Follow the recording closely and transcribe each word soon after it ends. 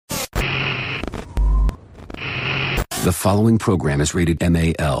The following program is rated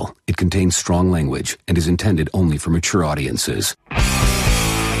MAL. It contains strong language and is intended only for mature audiences. Green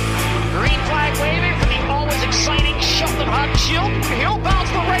flag waving for the always exciting Sheldon Hutchfield. He'll bounce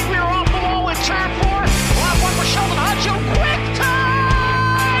the right rear off the wall in turn 4. Lap 1 for Sheldon Hutchfield. Quick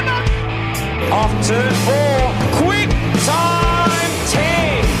time! Off turn 4. Quick time.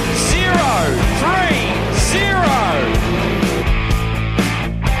 10, 0, 3, 0.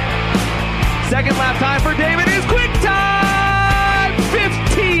 Second lap time for David is quick time.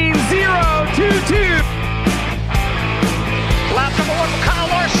 15, 0, 2, 2. Lap number 1 for Kyle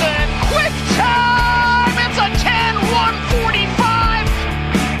Larson. Quick time! It's a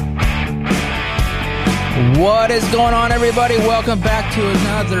 10-145. What is going on, everybody? Welcome back to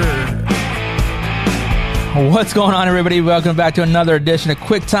another edition of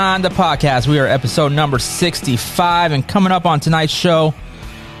Quick Time, the podcast. We are episode number 65, and coming up on tonight's show,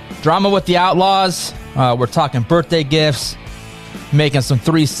 Drama with the Outlaws. We're talking birthday gifts, making some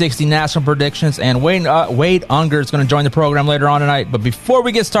 360 national predictions, and Wade Unger is going to join the program later on tonight. But before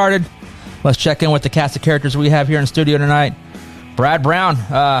we get started, let's check in with the cast of characters we have here in studio tonight. Brad Brown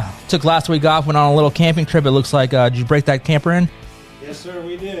took last week off, went on a little camping trip. It looks like, did you break that camper in? Yes, sir,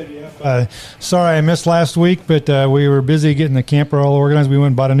 we did. Yep. Sorry I missed last week, but we were busy getting the camper all organized. We went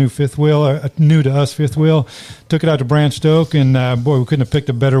and bought a new fifth wheel, new to us fifth wheel. Took it out to Branch Oak, and boy, we couldn't have picked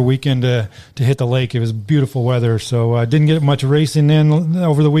a better weekend to hit the lake. It was beautiful weather, so didn't get much racing in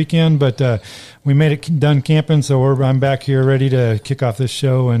over the weekend, but we made it done camping. So I'm back here ready to kick off this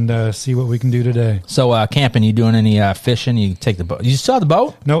show and see what we can do today. So camping, you doing any fishing? You take the boat? You still have the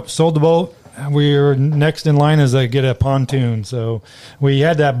boat? Nope, sold the boat. We're next in line as I get a pontoon. So we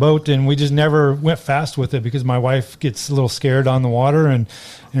had that boat, and we just never went fast with it because my wife gets a little scared on the water. And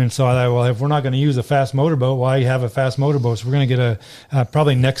so I thought, well, if we're not going to use a fast motorboat, why have a fast motorboat? So we're going to get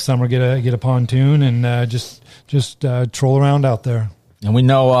probably next summer get a pontoon and just troll around out there. And we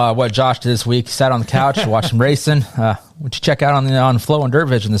know what Josh did this week. He sat on the couch, watched some racing. What'd you check out on Flow and Dirt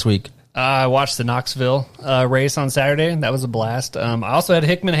Vision this week? I watched the Knoxville race on Saturday. That was a blast. I also had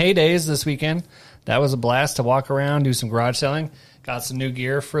Hickman Heydays this weekend. That was a blast to walk around, do some garage selling. Got some new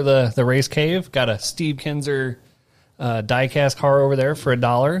gear for the race cave. Got a Steve Kinzer die-cast car over there for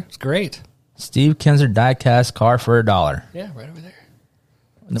 $1. It's great. Steve Kinzer die-cast car for $1. Yeah, right over there.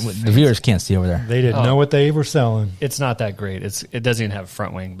 The viewers can't see over there. They didn't know what they were selling. It's not that great. It doesn't even have a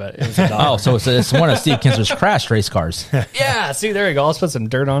front wing, but it was $1. Oh, so it's one of Steve Kinzer's crash race cars. Yeah, see, there you go. Let's put some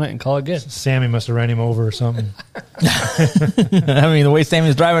dirt on it and call it good. Sammy must have ran him over or something. I mean, the way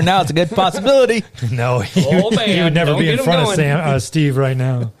Sammy's driving now, it's a good possibility. No, he man, would never don't be in get him front going. of Steve right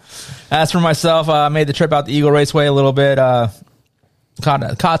now. As for myself, I made the trip out the Eagle Raceway a little bit.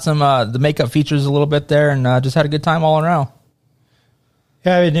 Caught some the makeup features a little bit there, and just had a good time all around.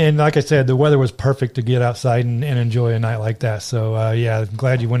 Yeah, and like I said, the weather was perfect to get outside and enjoy a night like that. So, yeah, I'm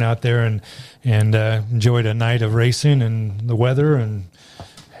glad you went out there and enjoyed a night of racing and the weather, and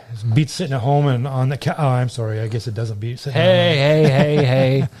it beats sitting at home and on the couch. Oh, I'm sorry. I guess it doesn't beat sitting at home.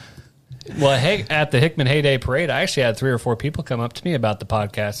 Hey. Well, hey, at the Hickman Heyday Parade, I actually had 3 or 4 people come up to me about the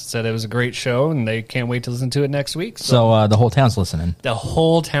podcast, said it was a great show, and they can't wait to listen to it next week. So the whole town's listening. The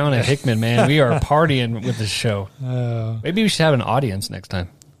whole town of Hickman, man, we are partying with this show. Maybe we should have an audience next time.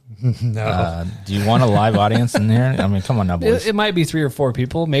 No. Do you want a live audience in there? I mean, come on now, boys. It might be 3 or 4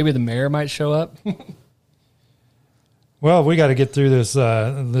 people. Maybe the mayor might show up. Well, we got to get through this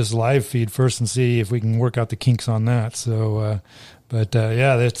live feed first and see if we can work out the kinks on that. So,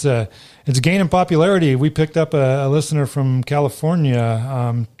 yeah, it's gaining popularity. We picked up a listener from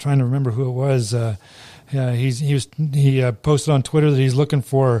California. Trying to remember who it was. Yeah, he posted on Twitter that he's looking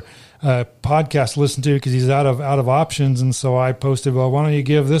for a podcast to listen to because he's out of options. And so I posted, well, why don't you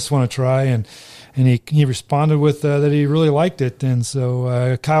give this one a try? And he responded with that he really liked it. And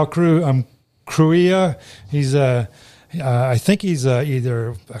so Kyle Cruia, he's I think he's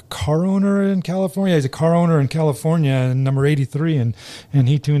either a car owner in California. He's a car owner in California, number 83, and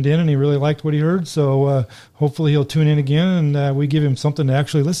he tuned in and he really liked what he heard. So hopefully he'll tune in again and we give him something to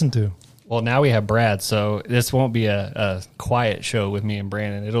actually listen to. Well, now we have Brad, so this won't be a quiet show with me and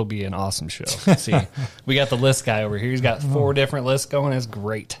Brandon. It'll be an awesome show. See, we got the list guy over here. He's got 4 different lists going. It's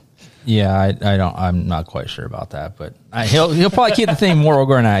great. Yeah, I'm not quite sure about that, but he'll probably keep the thing more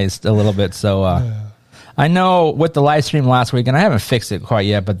organized a little bit. So I know with the live stream last week, and I haven't fixed it quite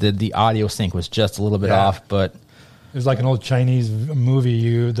yet, but the audio sync was just a little bit off. But it was like an old Chinese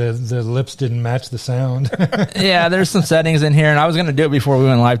movie. The lips didn't match the sound. Yeah, there's some settings in here, and I was going to do it before we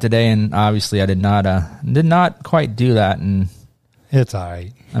went live today, and obviously I did not quite do that. And it's all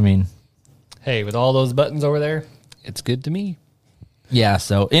right. I mean, hey, with all those buttons over there, it's good to me. Yeah.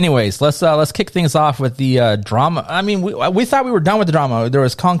 So, anyways, let's kick things off with the drama. I mean, we thought we were done with the drama. There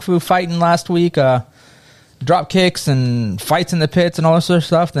was kung fu fighting last week, drop kicks and fights in the pits and all this sort of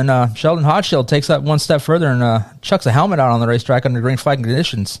stuff. Then Sheldon Hochschild takes that one step further and chucks a helmet out on the racetrack under green flag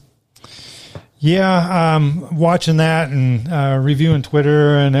conditions. Yeah, watching that and reviewing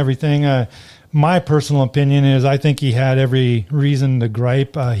Twitter and everything. My personal opinion is I think he had every reason to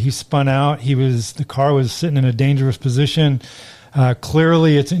gripe. He spun out. The car was sitting in a dangerous position.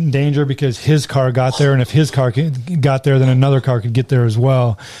 Clearly, it's in danger because his car got there, and if his car got there, then another car could get there as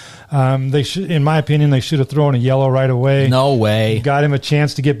well. They should, in my opinion, they should have thrown a yellow right away. No way. Got him a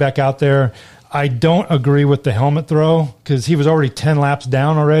chance to get back out there. I don't agree with the helmet throw because he was already 10 laps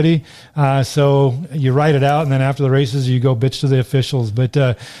down already. So you write it out, and then after the races, you go bitch to the officials. But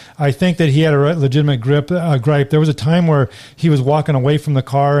I think that he had a legitimate gripe. There was a time where he was walking away from the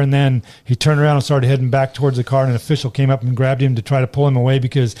car, and then he turned around and started heading back towards the car, and an official came up and grabbed him to try to pull him away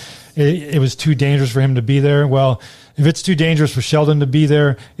because it was too dangerous for him to be there. Well, if it's too dangerous for Sheldon to be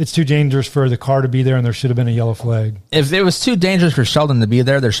there, it's too dangerous for the car to be there, and there should have been a yellow flag. If it was too dangerous for Sheldon to be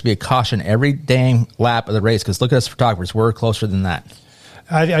there should be a caution every dang lap of the race, because look at us photographers. We're closer than that.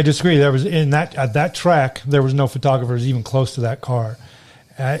 I disagree. There was at that track, there was no photographers even close to that car.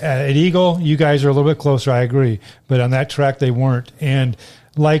 At Eagle, you guys are a little bit closer, I agree. But on that track, they weren't. And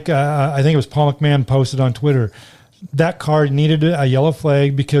like I think it was Paul McMahon posted on Twitter, that car needed a yellow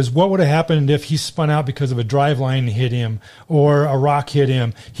flag because what would have happened if he spun out because of a drive line hit him or a rock hit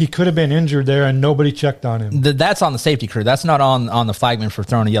him? He could have been injured there and nobody checked on him. That's on the safety crew. That's not on the flagman for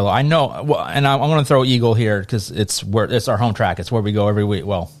throwing a yellow. I know, and I'm going to throw Eagle here because it's our home track. It's where we go every week.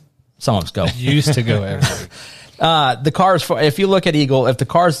 Well, some of us go. Used to go every week. The cars, if you look at Eagle, if the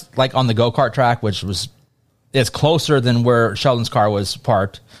car's like on the go-kart track, which is closer than where Sheldon's car was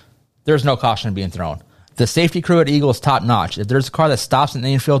parked, there's no caution being thrown. The safety crew at Eagle is top notch. If there's a car that stops in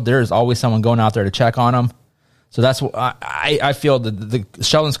the infield, there is always someone going out there to check on them. So that's what I feel that the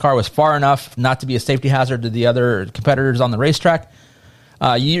Sheldon's car was far enough not to be a safety hazard to the other competitors on the racetrack.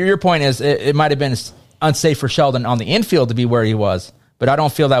 Your point is it might have been unsafe for Sheldon on the infield to be where he was, but I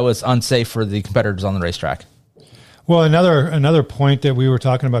don't feel that was unsafe for the competitors on the racetrack. Well, another point that we were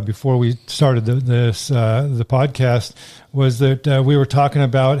talking about before we started the podcast was that we were talking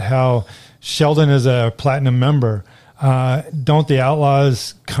about how Sheldon is a platinum member. Don't the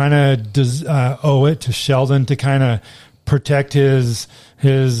Outlaws kind of owe it to Sheldon to kind of protect his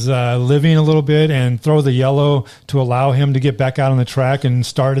living a little bit and throw the yellow to allow him to get back out on the track and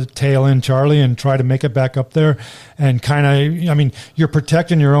start to tail in Charlie and try to make it back up there? And kind of, I mean, you're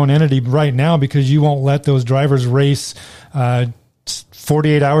protecting your own entity right now because you won't let those drivers race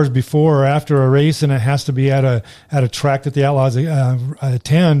 48 hours before or after a race, and it has to be at a track that the Outlaws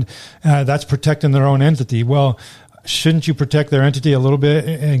attend. That's protecting their own entity. Well, shouldn't you protect their entity a little bit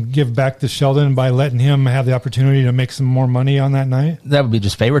and give back to Sheldon by letting him have the opportunity to make some more money on that night? That would be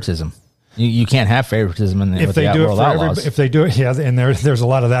just favoritism. You can't have favoritism in if they do it for everybody. If they do it, yeah, and there's a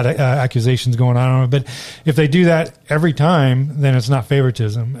lot of that accusations going on. But if they do that every time, then it's not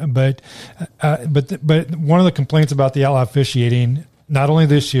favoritism. But one of the complaints about the outlaw officiating, not only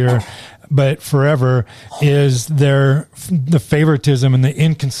this year, but forever, is the favoritism and the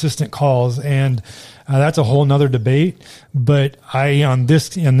inconsistent calls. And that's a whole nother debate. But in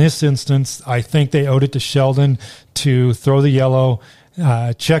this instance, I think they owed it to Sheldon to throw the yellow,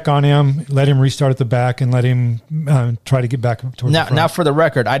 check on him, let him restart at the back, and let him try to get back towards the front. Now, for the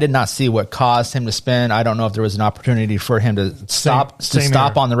record, I did not see what caused him to spin. I don't know if there was an opportunity for him to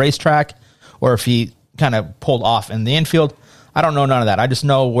stop on the racetrack, or if he kind of pulled off in the infield. I don't know none of that. I just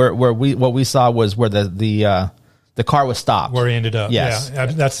know what we saw was where the car was stopped, where he ended up. Yes,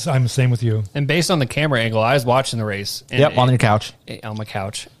 yeah, I'm the same with you. And based on the camera angle, I was watching the race. And on your couch, on my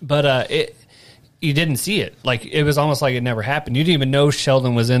couch, but you didn't see it. Like, it was almost like it never happened. You didn't even know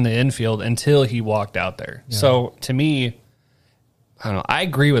Sheldon was in the infield until he walked out there. Yeah. So to me, I don't know. I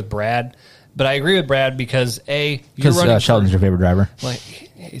agree with Brad, but I agree with Brad because Sheldon's your favorite driver. Like,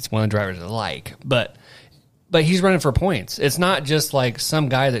 it's one of the drivers I like, but he's running for points. It's not just like some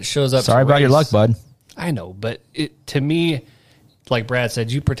guy that shows up. Sorry about your luck, bud. I know, but to me, like Brad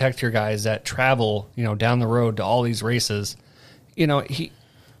said, you protect your guys that travel, down the road to all these races.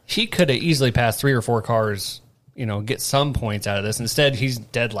 He could have easily passed 3 or 4 cars, get some points out of this. Instead, he's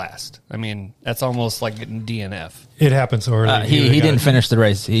dead last. I mean, that's almost like getting DNF. It happened so early. He didn't finish the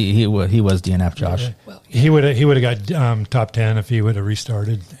race. He was DNF, Josh. Yeah. Well, he would have got top 10 if he would have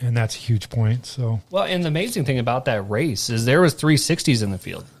restarted, and that's a huge point. So, well, and the amazing thing about that race is there was 360s in the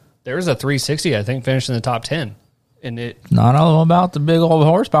field. There was a 360, I think, finished in the top 10. And it Not all about the big old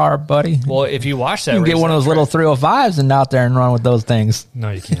horsepower, buddy. well, if you watch that, You can get race, one of those little 305s and out there and run with those things. No,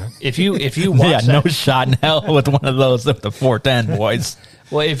 you can't. if you watch Yeah, that, no shot in hell with one of those with the 410, boys.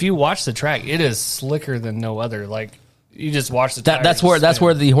 well, if you watch the track, it is slicker than no other. Like you just watch the tires That's spin.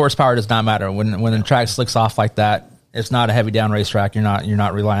 where the horsepower does not matter. When the track slicks off like that, it's not a heavy down racetrack. You're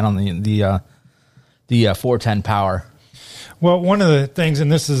not relying on the 410 power. Well, one of the things,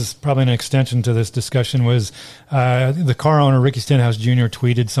 and this is probably an extension to this discussion, was the car owner, Ricky Stenhouse Jr.,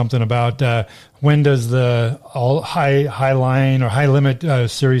 tweeted something about when does the all high line or high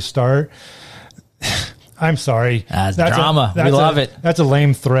limit series start? I'm sorry. That's drama. We love it. That's a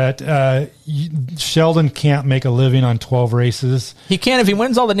lame threat. Sheldon can't make a living on 12 races. He can if he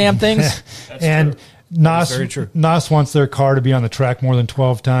wins all the damn things. And very true. NOS wants their car to be on the track more than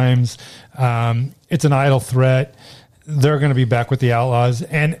 12 times. It's an idle threat. They're going to be back with the Outlaws.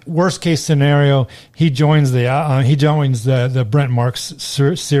 And worst case scenario, he joins the Brent Marks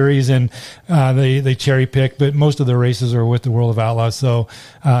series, and they cherry pick. But most of the races are with the World of Outlaws. So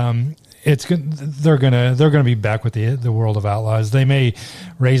they're gonna be back with the World of Outlaws. They may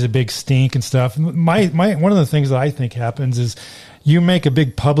raise a big stink and stuff. My one of the things that I think happens is you make a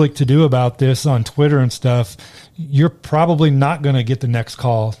big public to do about this on Twitter and stuff. You're probably not going to get the next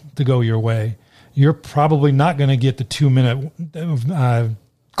call to go your way. You're probably not going to get the 2-minute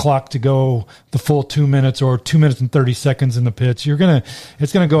clock to go the full 2 minutes or 2 minutes and 30 seconds in the pits.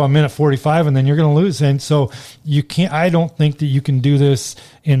 It's going to go a minute 45 and then you're going to lose. And so I don't think that you can do this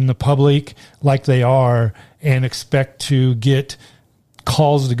in the public like they are and expect to get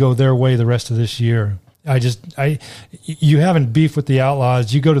calls to go their way the rest of this year. You haven't beef with the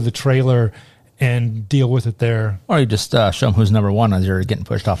Outlaws. You go to the trailer and deal with it there. Or you just show them who's number one as you're getting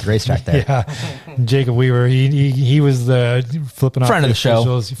pushed off the racetrack there. Yeah, Jacob Weaver, he was the flipping off Friend of the show.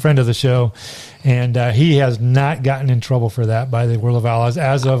 officials, friend of the show, and he has not gotten in trouble for that by the World of Outlaws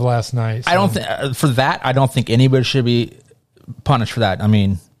as of last night. So. I don't think for that. I don't think anybody should be punished for that. I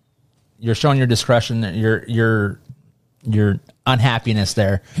mean, you're showing your discretion, your unhappiness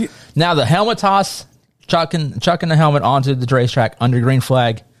there. Now the helmet toss, chucking the helmet onto the racetrack under green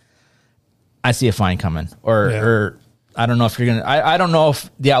flag. I see a fine coming, or I don't know if you're gonna. I don't know if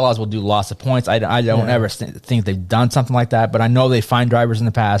the Outlaws will do loss of points. I don't ever think they've done something like that, but I know they fined drivers in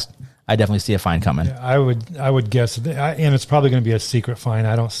the past. I definitely see a fine coming. Yeah, I would guess, and it's probably going to be a secret fine.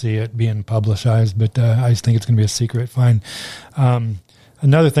 I don't see it being publicized, but I just think it's going to be a secret fine.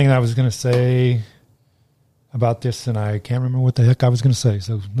 Another thing that I was going to say about this, and I can't remember what the heck I was going to say.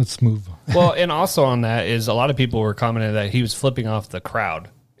 So let's move. Well, and also on that is a lot of people were commenting that he was flipping off the crowd.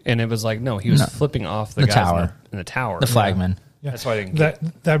 And it was like, no, he was flipping off the guys tower. in the tower. The flagman. Yeah. That's why I didn't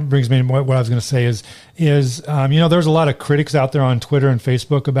get that brings me to what I was going to say is there's a lot of critics out there on Twitter and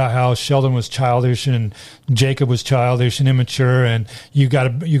Facebook about how Sheldon was childish and Jacob was childish and immature, and you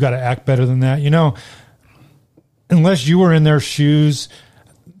got to act better than that. Unless you were in their shoes,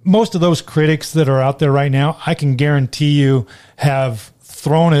 most of those critics that are out there right now, I can guarantee you have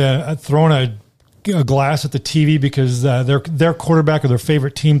thrown a glass at the TV because their quarterback or their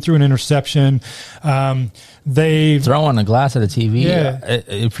favorite team threw an interception. They throwing a glass at a TV. Yeah.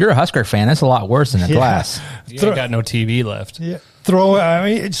 If you're a Husker fan, it's a lot worse than a glass. You ain't got no TV left. Yeah.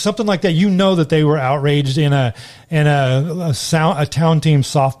 It's something like that. That they were outraged in a town team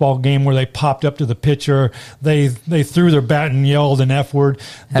softball game where they popped up to the pitcher. They threw their bat and yelled an F word.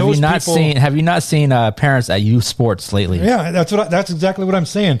 Have you not seen parents at youth sports lately? Yeah, that's exactly what I'm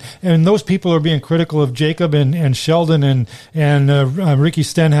saying. And those people are being critical of Jacob and Sheldon and Ricky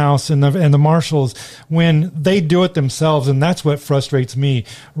Stenhouse and the Marshalls when they do it themselves, and that's what frustrates me.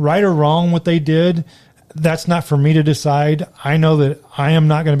 Right or wrong, what they did. That's not for me to decide. I know that I am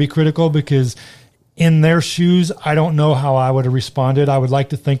not going to be critical because in their shoes, I don't know how I would have responded. I would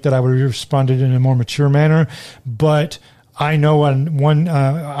like to think that I would have responded in a more mature manner, but I know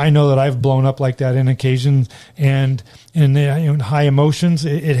I know that I've blown up like that in occasions and in high emotions,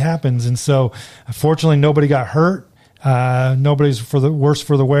 it happens. And so fortunately nobody got hurt. Nobody's worse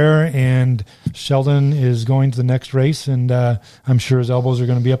for the wear, and Sheldon is going to the next race, and I'm sure his elbows are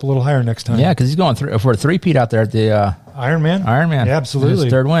going to be up a little higher next time. Yeah, because he's going for a three-peat out there at the Ironman. Yeah, absolutely.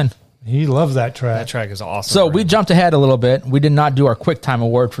 His third win. He loves that track. That track is awesome. So we jumped ahead a little bit. We did not do our quick time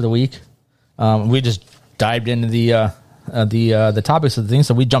award for the week. We just dived into the topics of the thing,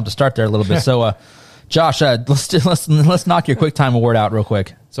 so we jumped to start there a little bit. So, Josh, let's knock your quick time award out real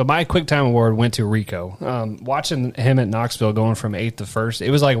quick. So my quick time award went to Rico. Watching him at Knoxville going from 8th to 1st,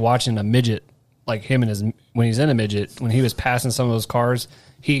 it was like watching a midget, like him and when he's in a midget, when he was passing some of those cars,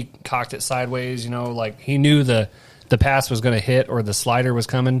 he cocked it sideways, like he knew the pass was going to hit or the slider was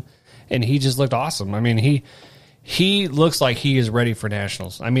coming, and he just looked awesome. I mean, he looks like he is ready for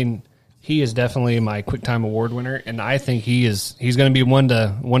nationals. I mean, he is definitely my Quick Time Award winner, and I think he's going to be one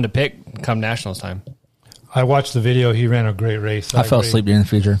to pick come nationals time. I watched the video. He ran a great race. I fell asleep during the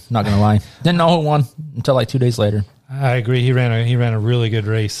feature. Not gonna lie, didn't know who won until like 2 days later. I agree. He ran a really good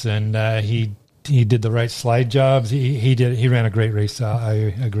race, and he did the right slide jobs. He ran a great race.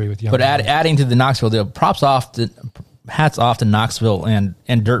 I agree with you. But adding to the Knoxville deal, hats off to Knoxville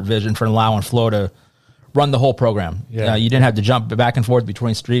and Dirt Vision for allowing Flo to run the whole program. Yeah. You didn't have to jump back and forth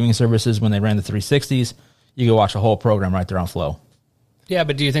between streaming services when they ran the 360s. You could watch the whole program right there on Flo. Yeah,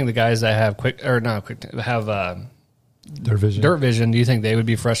 but do you think the guys that have Dirt Vision, do you think they would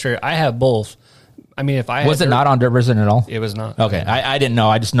be frustrated? I have both. I mean, if I was it not on Dirt Vision at all? It was not. Okay, I didn't know.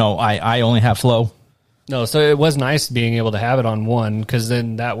 I just know I only have Flo. No, so it was nice being able to have it on one, because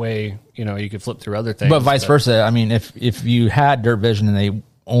then that way, you could flip through other things. But vice versa. I mean, if you had Dirt Vision and they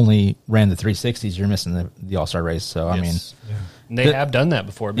only ran the 360s, you're missing the All-Star race. So I mean, and they have done that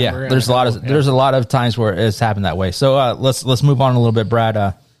before. Remember? Yeah, there's a lot of times where it's happened that way. So let's move on a little bit,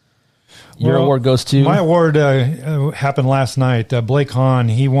 Brad. Your award goes to... My award happened last night. Blake Hahn,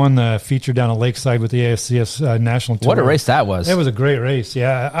 he won the feature down at Lakeside with the ASCS National Tour. What a race that was. It was a great race.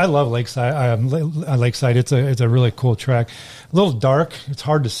 Yeah, I love Lakeside. Lakeside, it's a really cool track. A little dark. It's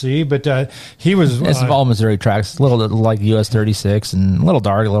hard to see, but he was... It's all Missouri tracks. A little like US 36 and a little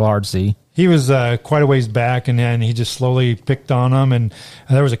dark, a little hard to see. He was quite a ways back, and then he just slowly picked on them. And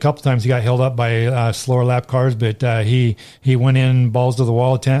there was a couple times he got held up by slower lap cars, but he went in balls to the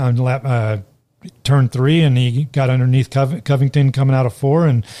wall on lap turn 3, and he got underneath Covington coming out of 4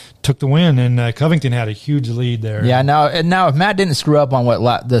 and took the win. And Covington had a huge lead there. Yeah. Now if Matt didn't screw up on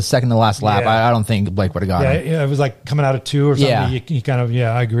the second to last lap, I don't think Blake would have got him. Yeah, it was like coming out of 2 or something. Yeah. He kind of,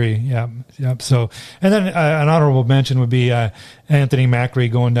 I agree. Yeah. So, and then an honorable mention would be Anthony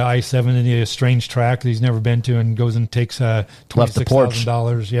Macri going to I-7 in a strange track that he's never been to, and goes and takes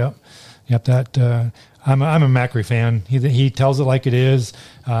 $26,000. Yep. That I'm a Macri fan. He tells it like it is.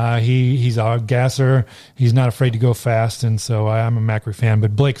 He's a gasser. He's not afraid to go fast, and so I'm a Macri fan.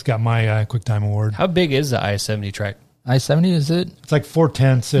 But Blake's got my Quick Time Award. How big is the I-70 track? I-70, is it? It's like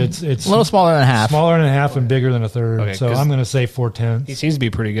 4/10. It's a little smaller than a half. Smaller than a half and bigger than a third. Okay, so I'm going to say 4/10. He seems to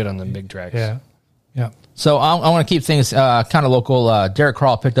be pretty good on the big tracks. Yeah. So I want to keep things kind of local. Derek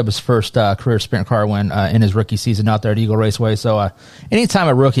Carl picked up his first career sprint car win in his rookie season out there at Eagle Raceway. So anytime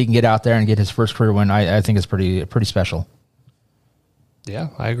a rookie can get out there and get his first career win, I think it's pretty special. Yeah,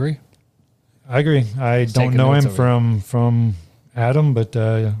 I agree. I don't know him from Adam, but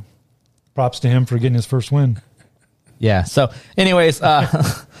props to him for getting his first win. Yeah. So anyways,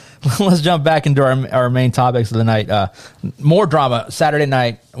 let's jump back into our main topics of the night. More drama Saturday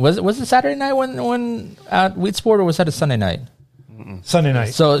night. Was it Saturday night when at Wheat Sport, or was that a Sunday night? Sunday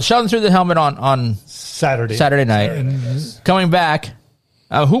night. So Sheldon threw the helmet on Saturday night. Coming back,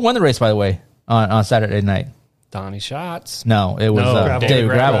 who won the race, by the way, on Saturday night? Donnie Schatz. No, it was David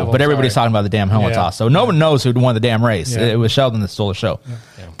Gravel. Gravel. But everybody's talking about the damn helmet toss. So no one knows who won the damn race. Yeah. It was Sheldon that stole the show.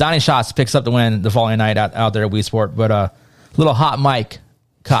 Yeah. Donnie Schatz picks up the win the following night out there at Wheat Sport. But little hot Mike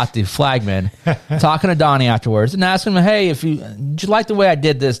caught the flagman talking to Donnie afterwards and asking him, "Hey, did you like the way I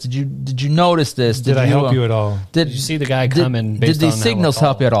did this? Did you notice this? Did I help you at all? Did you see the guy coming? Did these signals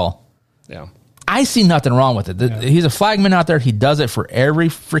help you at all?" Yeah. I see nothing wrong with it. He's a flagman out there. He does it for every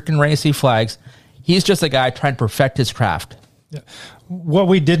freaking race he flags. He's just a guy trying to perfect his craft. Yeah. What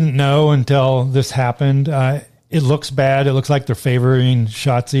we didn't know until this happened, it looks bad. It looks like they're favoring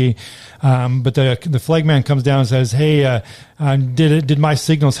Schatzy. But the flagman comes down and says, "Hey, did my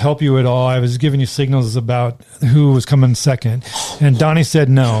signals help you at all? I was giving you signals about who was coming second." And Donnie said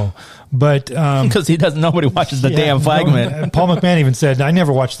no. But because nobody watches the damn flagman. Paul McMahon even said, "I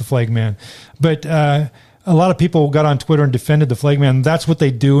never watched the flagman." But a lot of people got on Twitter and defended the flagman. That's what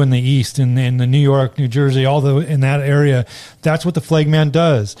they do in the East, in the New York, New Jersey, in that area. That's what the flagman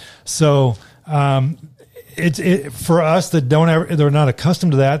does. So it's for us that they're not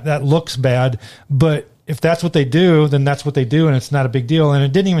accustomed to that. That looks bad, but if that's what they do, then that's what they do, and it's not a big deal. And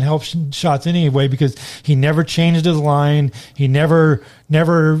it didn't even help Schatz anyway, because he never changed his line. He never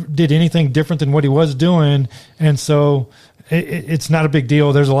did anything different than what he was doing, and so it's not a big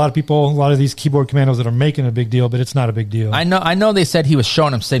deal. There's a lot of these keyboard commandos that are making a big deal, but it's not a big deal. I know they said he was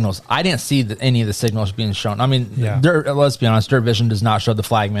showing them signals. I didn't see any of the signals being shown. I mean, let's be honest, Dirt Vision does not show the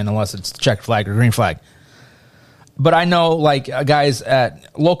flagman unless it's check flag or green flag. But I know, like,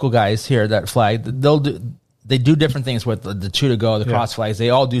 local guys here that flag, they do different things with the two to go, the cross flags. They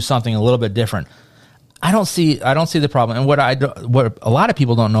all do something a little bit different. I don't see the problem. And what a lot of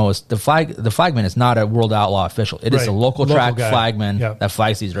people don't know is the flagman is not a World Outlaw official. It is a local track guy. flagman Yep. that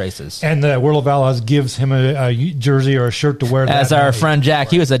flags these races. And the World of Outlaws gives him a jersey or a shirt to wear. As that our night. friend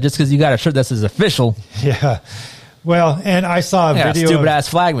Jack Hughes said, just because you got a shirt that says official, Yeah. Well, and I saw a video. stupid ass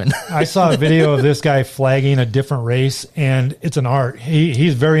flagman. I saw a video of this guy flagging a different race, and it's an art.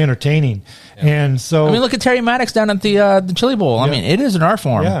 He's very entertaining, and so I mean, look at Terry Maddox down at the Chili Bowl. I mean, it is an art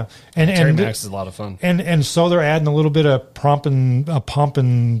form. yeah, and Terry Max is a lot of fun. and so they're adding a little bit of pomp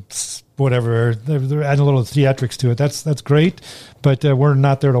and whatever. They're adding a little theatrics to it. That's great, but we're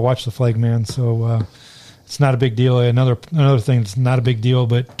not there to watch the flag man, so it's not a big deal. Another thing that's not a big deal,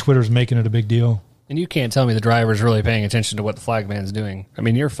 but Twitter's making it a big deal. And you can't tell me the driver's really paying attention to what the flagman's doing. I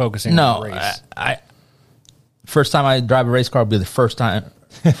mean, you're focusing on the race. I first time I drive a race car will be the first time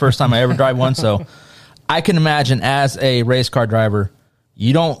I ever drive one. So I can imagine as a race car driver,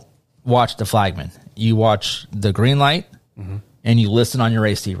 you don't watch the flagman. You watch the green light and you listen on your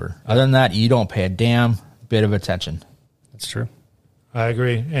receiver. Other than that, you don't pay a damn bit of attention. That's true. I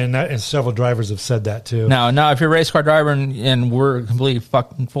agree, and several drivers have said that too. Now, if you're a race car driver and we're completely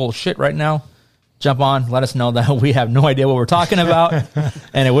fucking full of shit right now, jump on, let us know that we have no idea what we're talking about,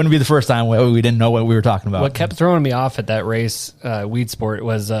 and it wouldn't be the first time we didn't know what we were talking about. What kept throwing me off at that race, Weed Sport,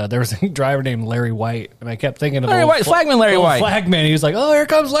 was there was a driver named Larry White, and I kept thinking of Larry White, flagman Larry White. Flagman. He was like, "Oh, here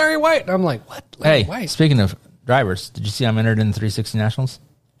comes Larry White." And I'm like, "What?" Larry White. Speaking of drivers, did you see I'm entered in the 360 Nationals?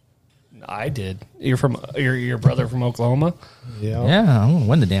 I did. You're from your brother from Oklahoma. Yeah, I'm gonna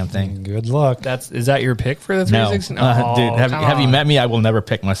win the damn thing. Good luck. Is that your pick for the 360? No, dude, have you met me? I will never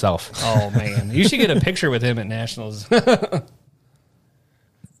pick myself. Oh man, you should get a picture with him at Nationals. That's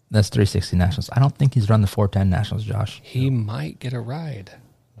 360 Nationals. I don't think he's run the 410 Nationals, Josh. He might get a ride.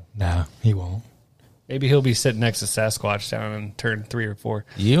 Nah, he won't. Maybe he'll be sitting next to Sasquatch down in turn 3 or 4.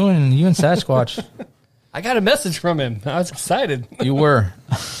 You and Sasquatch. I got a message from him. I was excited. You were.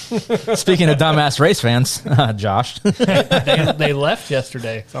 Speaking of dumbass race fans, Josh. They left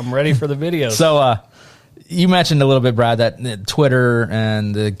yesterday, so I'm ready for the videos. So you mentioned a little bit, Brad, that Twitter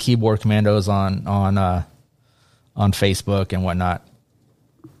and the keyboard commandos on Facebook and whatnot.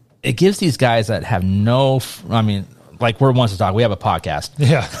 It gives these guys that have no. I mean, like we're ones to talk. We have a podcast.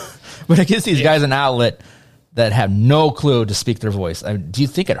 Yeah. But it gives these guys an outlet that have no clue to speak their voice. Do you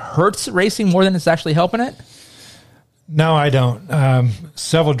think it hurts racing more than it's actually helping it? No, I don't.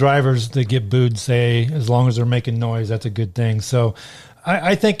 Several drivers that get booed say as long as they're making noise, that's a good thing. So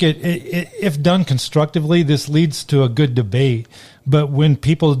I think it if done constructively, this leads to a good debate. But when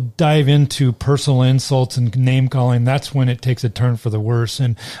people dive into personal insults and name calling, that's when it takes a turn for the worse.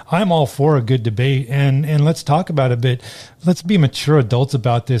 And I'm all for a good debate. And let's talk about it, but let's be mature adults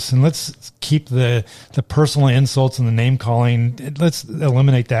about this. And let's keep the personal insults and the name calling. Let's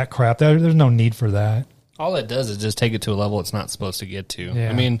eliminate that crap. There's no need for that. All it does is just take it to a level it's not supposed to get to.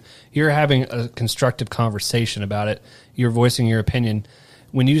 Yeah. I mean, you're having a constructive conversation about it. You're voicing your opinion.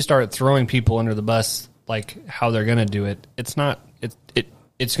 When you start throwing people under the bus, like how they're going to do it, it's not.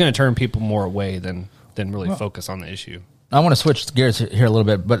 It's going to turn people more away than really focus on the issue. I want to switch gears here a little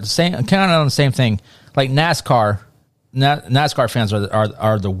bit, but kind of on the same thing. Like NASCAR fans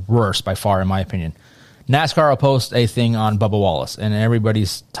are the worst by far, in my opinion. NASCAR will post a thing on Bubba Wallace, and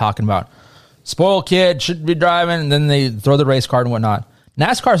everybody's talking about spoiled kid, shouldn't be driving, and then they throw the race card and whatnot.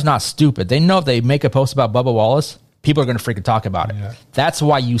 NASCAR's not stupid. They know if they make a post about Bubba Wallace, people are going to freaking talk about it. Yeah. That's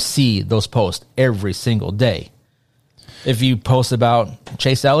why you see those posts every single day. If you post about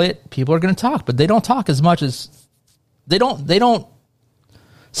Chase Elliott, people are going to talk, but they don't talk as much as they don't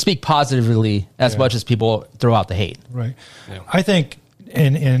speak positively as much as people throw out the hate. Right. Yeah. I think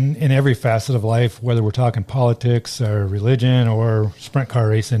in every facet of life, whether we're talking politics or religion or sprint car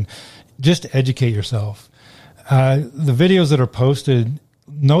racing, just educate yourself. The videos that are posted,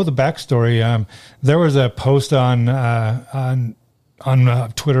 know the backstory. There was a post on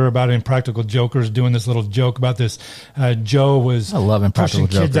Twitter about Impractical Jokers doing this little joke about this. Joe was pushing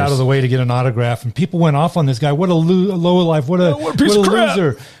kids out of the way to get an autograph, and people went off on this guy. What a low life! What a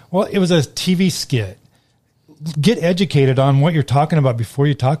loser! Well, it was a TV skit. Get educated on what you're talking about before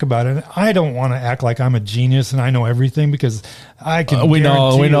you talk about it. I don't want to act like I'm a genius and I know everything, because I can. We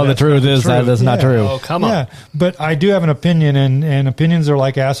know the truth is that that's not true. Oh, come on. Yeah, but I do have an opinion, and opinions are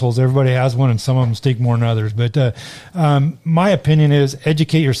like assholes. Everybody has one, and some of them stink more than others. But my opinion is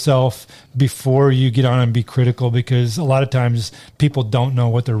educate yourself before you get on and be critical, because a lot of times people don't know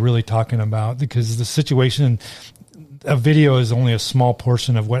what they're really talking about, because the situation. A video is only a small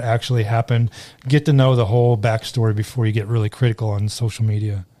portion of what actually happened. Get to know the whole backstory before you get really critical on social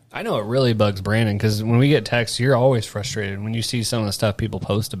media. I know it really bugs Brandon because when we get texts, you're always frustrated when you see some of the stuff people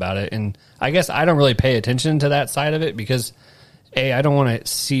post about it. And I guess I don't really pay attention to that side of it because, A, I don't want to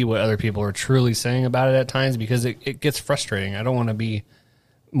see what other people are truly saying about it at times because it gets frustrating. I don't want to be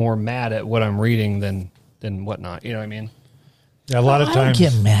more mad at what I'm reading than whatnot. You know what I mean? Yeah, a lot of I times.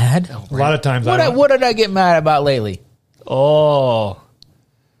 don't get mad. A lot of times. What did I get mad about lately? Oh.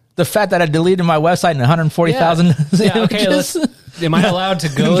 The fact that I deleted my website and 140,000 Yeah, okay, am I allowed to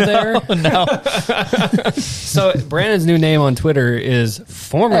go there? No. So Brandon's new name on Twitter is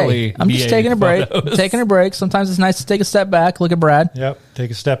formerly Hey, I'm just BA taking a break. Photos. Taking a break. Sometimes it's nice to take a step back, look at Brad, Yep.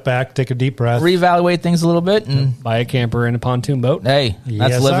 Take a step back. Take a deep breath. reevaluate things a little bit, and Buy a camper and a pontoon boat. hey,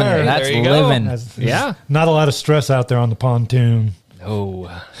 that's Yes, living. sir. That's There you go. living. There's Yeah. Not a lot of stress out there on the pontoon. No.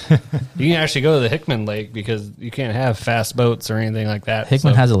 You can actually go to the Hickman Lake because you can't have fast boats or anything like that.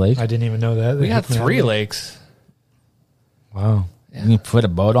 Hickman So has a lake. I didn't even know that. we got 3 lakes. Wow. You can put a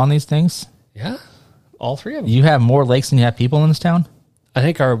boat on these things. Yeah. All 3 of them. You have more lakes than you have people in this town. I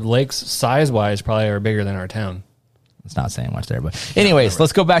think our lakes, size-wise, probably are bigger than our town. It's not saying much there, but anyways,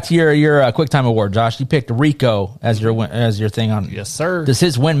 let's go back to your quick time award, Josh. You picked Rico as your thing on. Yes, sir. Does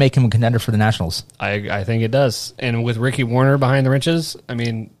his win make him a contender for the Nationals? I think it does. And with Ricky Warner behind the wrenches, I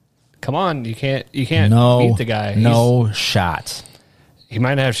mean, come on, you can't No, beat the guy. No shot. He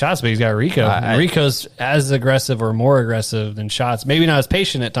might not have shots, but he's got Rico. Rico's as aggressive or more aggressive than shots. Maybe not as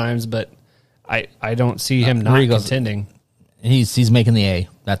patient at times, but I don't see him not Rico's- contending. He's making the A.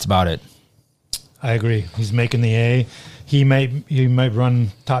 That's about it. I agree. He's making the A. He might run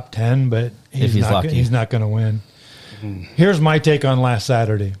top 10, but If he's lucky. he's not going to win. Here's my take on last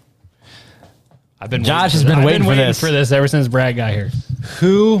Saturday. Josh has been waiting for this ever since Brad got here.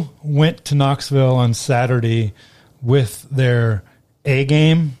 Who went to Knoxville on Saturday with their A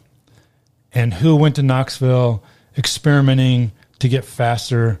game, and who went to Knoxville experimenting to get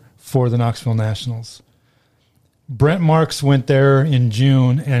faster for the Knoxville Nationals? Brent Marks went there in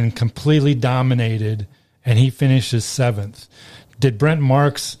June and completely dominated, and he finished his 7th. Did Brent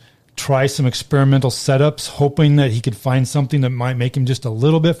Marks try some experimental setups, hoping that he could find something that might make him just a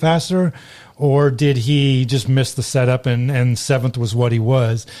little bit faster, or did he just miss the setup and 7th was what he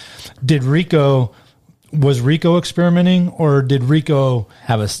was? Was Rico experimenting, or did Rico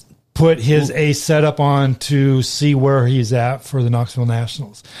Have a put his A setup on to see where he's at for the Knoxville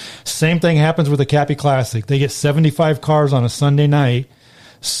Nationals? Same thing happens with the Cappy Classic. They get 75 cars on a Sunday night.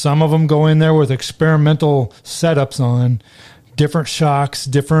 Some of them go in there with experimental setups on, different shocks,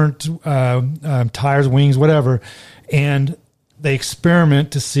 different tires, wings, whatever, and they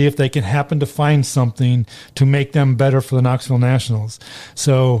experiment to see if they can happen to find something to make them better for the Knoxville Nationals.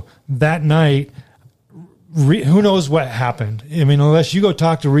 So that night, who knows what happened? I mean, unless you go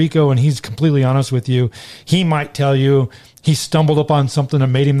talk to Rico and he's completely honest with you, he might tell you he stumbled upon something that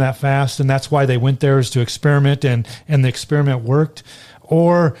made him that fast, and that's why they went there, is to experiment, and the experiment worked.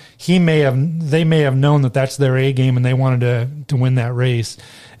 Or they may have known that that's their A game and they wanted to win that race.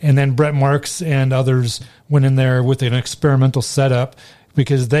 And then Brett Marks and others went in there with an experimental setup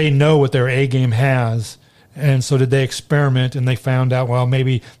because they know what their A game has. And so did they experiment, and they found out, well,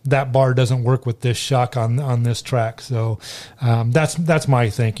 maybe that bar doesn't work with this shock on this track. So that's my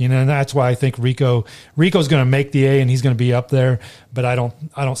thinking, and that's why I think Rico's going to make the A, and he's going to be up there. But I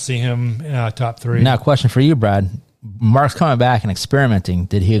don't see him top 3. now question for you, Brad. Mark's coming back and experimenting.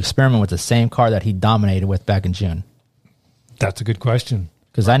 Did he experiment with the same car that he dominated with back in June? That's a good question.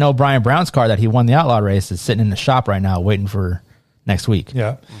 Because I know Brian Brown's car that he won the Outlaw race is sitting in the shop right now waiting for next week.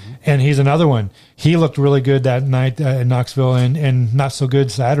 Yeah. And he's another one. He looked really good that night in Knoxville and not so good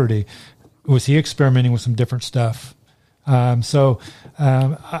Saturday. Was he experimenting with some different stuff? You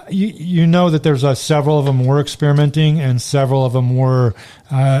know that there's several of them were experimenting, and several of them were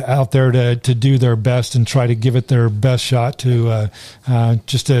out there to do their best and try to give it their best shot to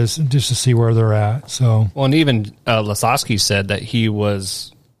just to see where they're at. So, Well, and even Lasowski said that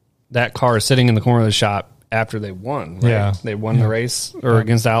that car is sitting in the corner of the shop after they won. Right? Yeah. They won the race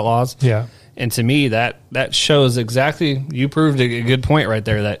against the Outlaws. yeah. And to me, that shows exactly, you proved a good point right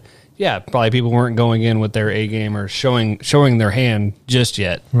there that, yeah, probably people weren't going in with their A game or showing their hand just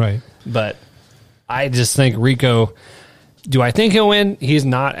yet. Right. But I just think Rico, do I think he'll win? He's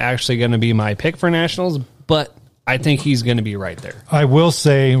not actually going to be my pick for Nationals, but I think he's going to be right there. I will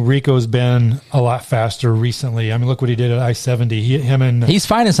say Rico's been a lot faster recently. I mean, look what he did at I-70. He's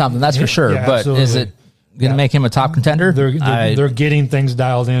finding something, that's for sure. Yeah, but absolutely. is it going to make him a top contender? They're getting things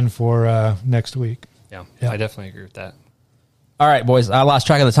dialed in for next week. Yeah, Yeah. I definitely agree with that. All right, boys. I lost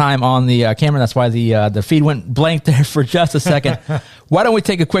track of the time on the camera. That's why the feed went blank there for just a second. Why don't we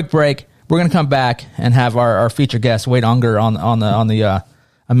take a quick break? We're going to come back and have our featured guest Wade Unger on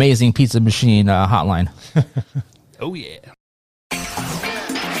amazing pizza machine hotline. Oh, yeah.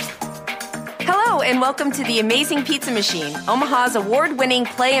 Hello, and welcome to the Amazing Pizza Machine, Omaha's award-winning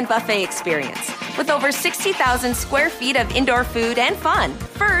play and buffet experience. With over 60,000 square feet of indoor food and fun.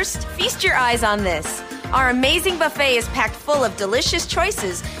 First, feast your eyes on this. Our amazing buffet is packed full of delicious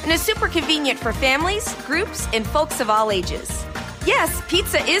choices and is super convenient for families, groups, and folks of all ages. Yes,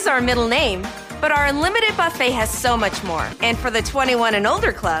 pizza is our middle name, but our unlimited buffet has so much more. And for the 21 and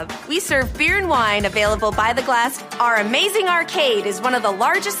older club, we serve beer and wine available by the glass. Our amazing arcade is one of the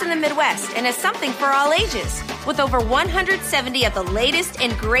largest in the Midwest and is something for all ages, with over 170 of the latest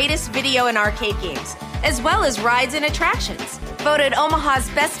and greatest video and arcade games, as well as rides and attractions. Voted Omaha's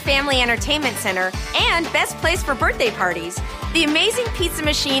best family entertainment center and best place for birthday parties, the Amazing Pizza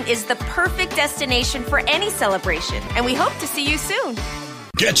Machine is the perfect destination for any celebration, and we hope to see you soon.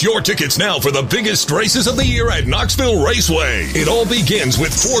 Get your tickets now for the biggest races of the year at Knoxville Raceway. It all begins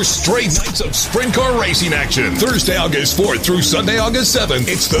with 4 straight nights of sprint car racing action. Thursday, August 4th through Sunday, August 7th,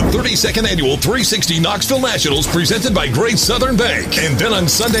 it's the 32nd Annual 360 Knoxville Nationals presented by Great Southern Bank. And then on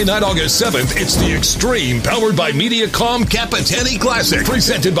Sunday night, August 7th, it's the Extreme powered by Mediacom Capitani Classic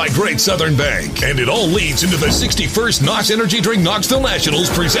presented by Great Southern Bank. And it all leads into the 61st Knox Energy Drink Knoxville Nationals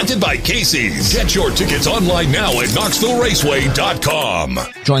presented by Casey's. Get your tickets online now at KnoxvilleRaceway.com.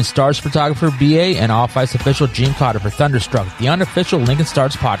 Join Stars photographer BA and Off-Ice official Gene Cotter for Thunderstruck, the unofficial Lincoln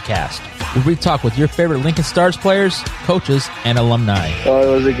Stars podcast, where we talk with your favorite Lincoln Stars players, coaches, and alumni.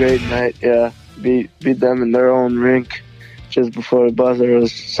 Oh, it was a great night, yeah. Beat them in their own rink just before the buzzer. It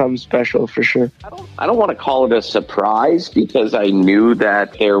was something special for sure. I don't want to call it a surprise because I knew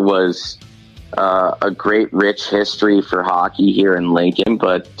that there was a great, rich history for hockey here in Lincoln,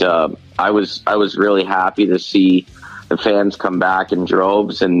 but I was really happy to see the fans come back in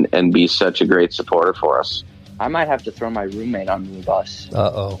droves and be such a great supporter for us. I might have to throw my roommate under the bus.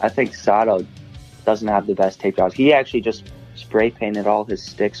 Uh-oh. I think Sato doesn't have the best tape jobs. He actually just spray painted all his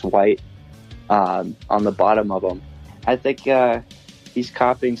sticks white on the bottom of them. I think he's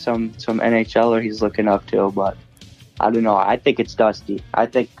copying some NHLer he's looking up to, but I don't know. I think it's dusty. I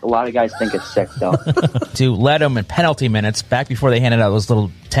think a lot of guys think it's sick, though. To let him in penalty minutes back before they handed out those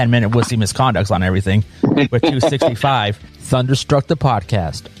little 10-minute wussy misconducts on everything with 265. Thunderstruck the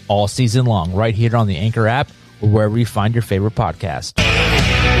podcast all season long right here on the Anchor app or wherever you find your favorite podcast.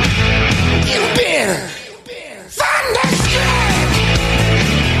 You've been Thunderstruck!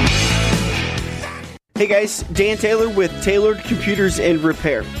 Hey guys, Dan Taylor with Tailored Computers and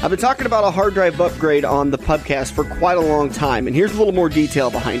Repair. I've been talking about a hard drive upgrade on the podcast for quite a long time, and here's a little more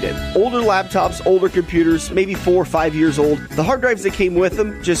detail behind it. Older laptops, older computers, maybe 4 or 5 years old, the hard drives that came with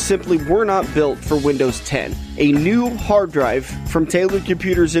them just simply were not built for Windows 10. A new hard drive from Tailored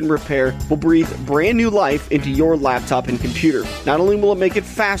Computers and Repair will breathe brand new life into your laptop and computer. Not only will it make it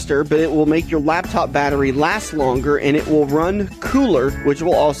faster, but it will make your laptop battery last longer, and it will run cooler, which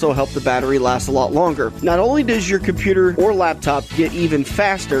will also help the battery last a lot longer. Not only does your computer or laptop get even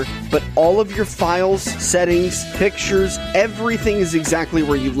faster, but all of your files, settings, pictures, everything is exactly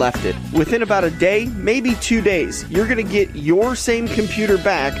where you left it. Within about a day, maybe 2 days, you're going to get your same computer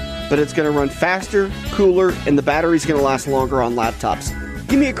back, but it's going to run faster, cooler, and the battery's going to last longer on laptops.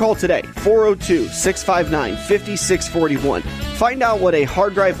 Give me a call today, 402-659-5641. Find out what a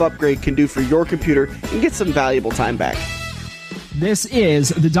hard drive upgrade can do for your computer and get some valuable time back. This is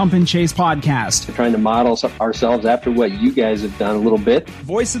the Dump and Chase podcast. We're trying to model ourselves after what you guys have done a little bit.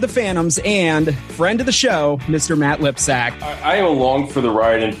 Voice of the Phantoms and friend of the show, Mr. Matt Lipsack. I am along for the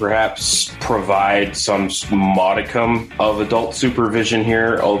ride and perhaps provide some modicum of adult supervision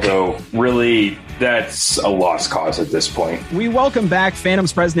here, although really that's a lost cause at this point. We welcome back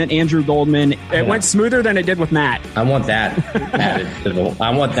Phantoms president Andrew Goldman. It went smoother than it did with Matt. I want that added.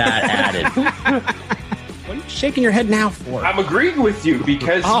 I want that added. What are you shaking your head now for? I'm agreeing with you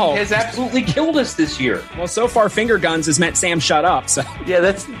because he has absolutely killed us this year. Well, so far, finger guns has meant Sam shut up. So yeah,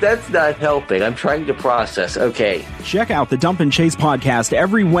 that's not helping. I'm trying to process. Okay. Check out the Dump and Chase podcast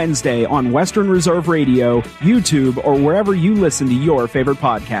every Wednesday on Western Reserve Radio, YouTube, or wherever you listen to your favorite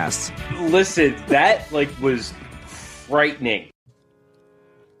podcasts. Listen, that was frightening.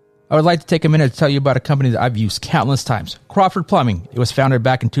 I would like to take a minute to tell you about a company that I've used countless times, Crawford Plumbing. It was founded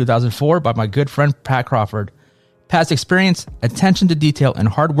back in 2004 by my good friend Pat Crawford. Pat's experience, attention to detail, and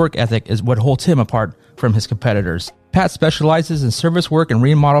hard work ethic is what holds him apart from his competitors. Pat specializes in service work and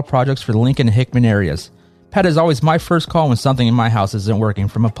remodel projects for the Lincoln and Hickman areas. Pat is always my first call when something in my house isn't working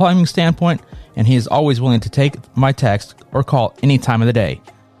from a plumbing standpoint, and he is always willing to take my text or call any time of the day.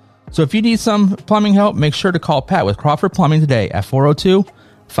 So if you need some plumbing help, make sure to call Pat with Crawford Plumbing today at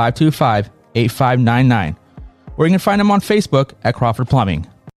 402-525-8599. or you can find them on Facebook at Crawford Plumbing.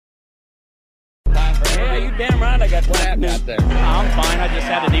 Yeah, you damn right I got what happened out there. I'm fine. I just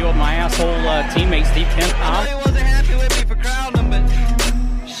had to deal with my asshole teammate, Steve Kemp. He wasn't happy with me for crowding him,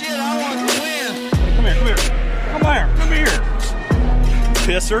 but shit, I wanted to win. Hey, come here.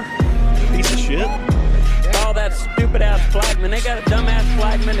 Pisser. Piece of shit. All that stupid-ass flagman. They got a dumb-ass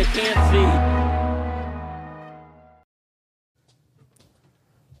flagman they can't see.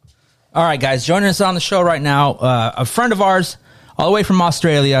 All right, guys, joining us on the show right now, a friend of ours all the way from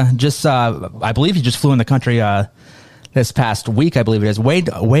Australia. Just, I believe he just flew in the country this past week, I believe it is. Wade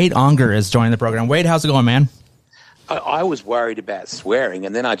Unger is joining the program. Wade, how's it going, man? I was worried about swearing,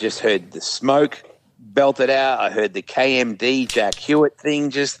 and then I just heard the smoke belted out. I heard the KMD Jack Hewitt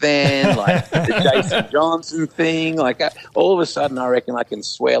thing just then, like the Jason Johnson thing. Like all of a sudden, I reckon I can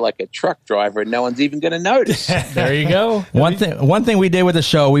swear like a truck driver, and no one's even going to notice. There you go. One thing we did with the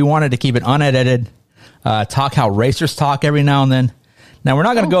show, we wanted to keep it unedited, talk how racers talk every now and then. Now, we're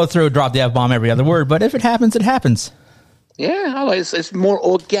not going to go through drop the F-bomb every other word, but if it happens, it happens. Yeah, it's more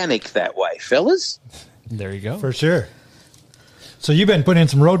organic that way, fellas. There you go. For sure. So you've been putting in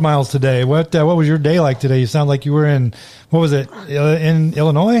some road miles today. What was your day like today? You sound like you were in, what was it, in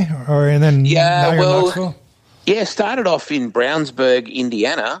Illinois? And then now you're in Knoxville? Yeah, started off in Brownsburg,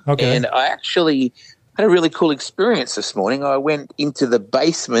 Indiana. Okay. And I actually had a really cool experience this morning. I went into the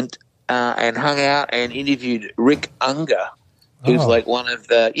basement and hung out and interviewed Rick Unger, who's like one of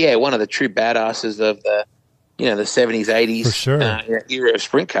the true badasses of the 70s, 80s For sure. Era of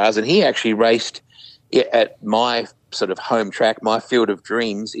sprint cars. And he actually raced at my sort of home track, my field of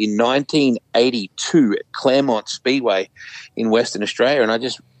dreams, in 1982 at Claremont Speedway in Western Australia. And I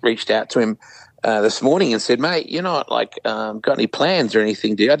just reached out to him this morning and said, mate, you're not got any plans or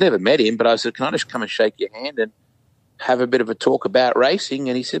anything, do you? I'd never met him, but I said, can I just come and shake your hand and have a bit of a talk about racing?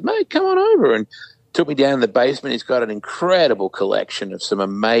 And he said, mate, come on over, and took me down to the basement. He's got an incredible collection of some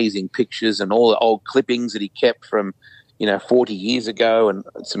amazing pictures and all the old clippings that he kept from 40 years ago, and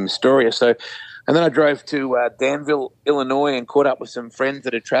some Astoria. And then I drove to Danville, Illinois, and caught up with some friends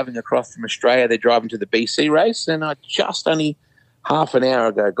that are traveling across from Australia. They're driving to the BC race, and I just only half an hour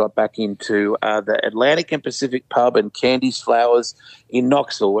ago got back into the Atlantic and Pacific pub and Candy's Flowers in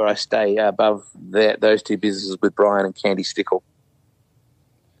Knoxville, where I stay above those two businesses with Brian and Candy Stickle.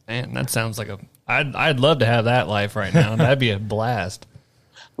 Man, that sounds like I'd love to have that life right now. That'd be a blast.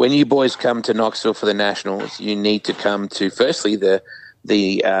 When you boys come to Knoxville for the Nationals, you need to come to, firstly, the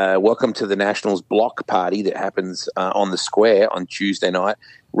Welcome to the Nationals block party that happens on the square on Tuesday night,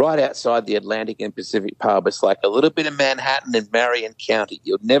 right outside the Atlantic and Pacific pub. It's like a little bit of Manhattan and Marion County.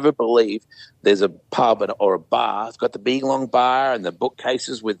 You'll never believe there's a pub or a bar. It's got the big long bar and the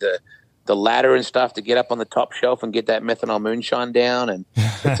bookcases with the ladder and stuff to get up on the top shelf and get that methanol moonshine down. And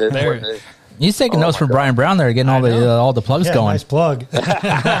He's taking notes from Brian Brown there, getting all the plugs going. Nice plug.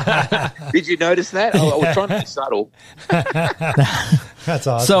 Did you notice that? I was trying to be subtle. That's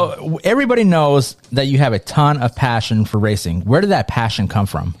awesome. So everybody knows that you have a ton of passion for racing. Where did that passion come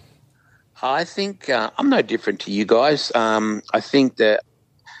from? I think I'm no different to you guys. I think that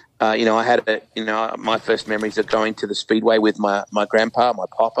I had my first memories of going to the speedway with my grandpa, my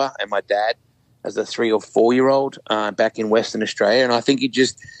papa, and my dad as a 3 or 4 year old back in Western Australia. And I think it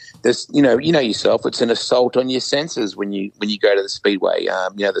just yourself, it's an assault on your senses when you go to the speedway.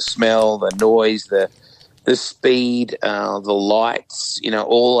 The smell, the noise, the speed, the lights,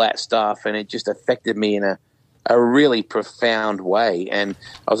 all that stuff, and it just affected me in a really profound way. And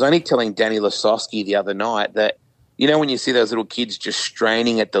I was only telling Danny Lasowski the other night that, when you see those little kids just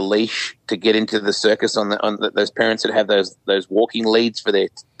straining at the leash to get into the circus on those parents that have those walking leads for their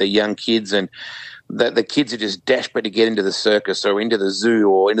young kids, and the kids are just desperate to get into the circus or into the zoo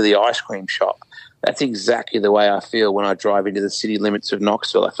or into the ice cream shop. That's exactly the way I feel when I drive into the city limits of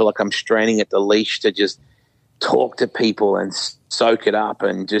Knoxville. I feel like I'm straining at the leash to just talk to people and soak it up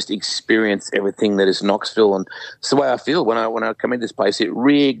and just experience everything that is Knoxville. And it's the way I feel when I come into this place. It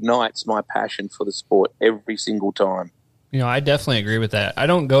reignites my passion for the sport every single time. I definitely agree with that. I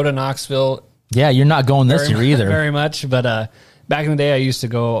don't go to Knoxville. Yeah, you're not going this year either. Very much, but back in the day, I used to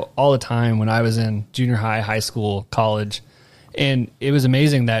go all the time when I was in junior high school, college, and it was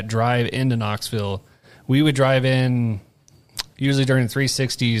amazing that drive into Knoxville. We would drive in usually during the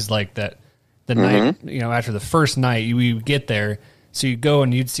 360s, like that. The night, after the first night, we would get there. So you go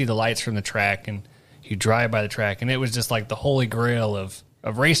and you'd see the lights from the track, and you drive by the track, and it was just like the holy grail of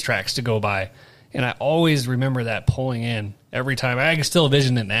racetracks to go by. And I always remember that pulling in every time. I can still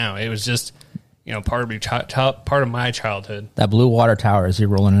envision it now. It was just, part of my childhood. That blue water tower as you're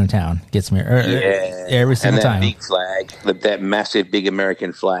rolling into town gets me every single time. And that big flag, that massive big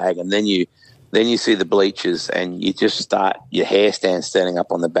American flag, and then you then you see the bleachers, and you just start your hair standing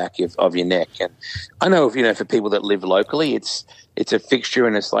up on the back of your neck. And I know for people that live locally, it's a fixture,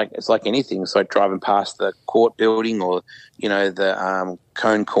 and it's like anything. It's like driving past the court building or the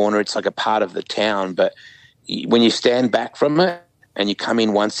Cone Corner. It's like a part of the town. But when you stand back from it and you come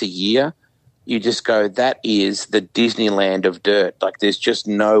in once a year, you just go, that is the Disneyland of dirt. Like, there's just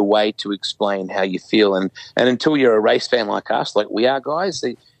no way to explain how you feel. And until you're a race fan like us, like we are, guys,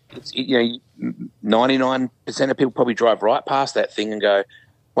 99% of people probably drive right past that thing and go,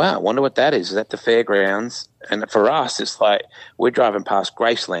 wow, I wonder what that is. Is that the fairgrounds? And for us, it's like we're driving past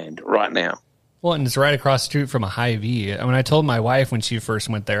Graceland right now. Well, and it's right across the street from a Hy-Vee. When I told my wife when she first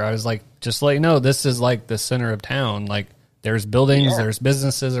went there, I was like, just to let you know, this is like the center of town. Like, there's buildings, there's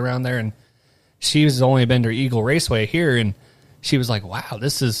businesses around there, and she's only been to Eagle Raceway here, and she was like, wow,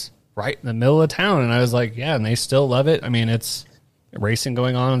 this is right in the middle of town. And I was like, yeah, and they still love it. I mean, it's racing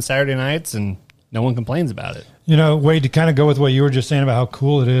going on Saturday nights, and no one complains about it. Wade, to kind of go with what you were just saying about how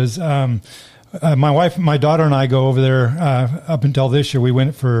cool it is, my daughter and I go over there up until this year. We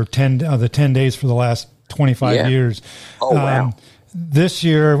went for 10 days for the last 25 years. Oh, wow. This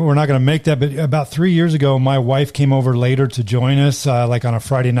year, we're not going to make that, but about 3 years ago, my wife came over later to join us, like on a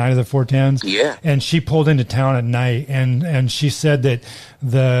Friday night of the 410s. Yeah. And she pulled into town at night, and she said that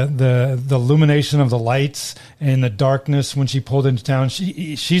the illumination of the lights and the darkness when she pulled into town,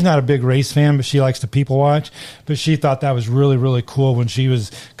 she's not a big race fan, but she likes to people watch. But she thought that was really, really cool when she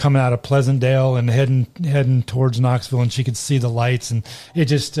was coming out of Pleasantdale and heading towards Knoxville, and she could see the lights, and it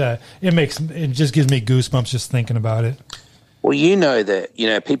just it just gives me goosebumps just thinking about it. Well,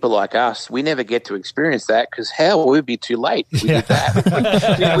 that, people like us, we never get to experience that because hell, we'd be too late if we did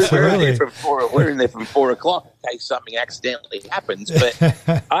that. We're in there from 4 o'clock in case something accidentally happens. But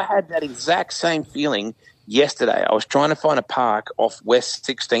I had that exact same feeling yesterday. I was trying to find a park off West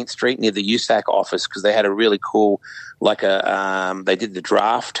 16th Street near the USAC office because they had a really cool, they did the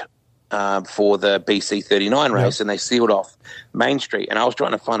draft for the BC 39 race, and they sealed off Main Street. And I was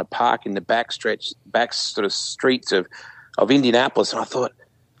trying to find a park in the back sort of streets of Indianapolis, and I thought,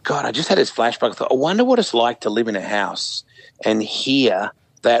 God, I just had this flashback. I thought, I wonder what it's like to live in a house and hear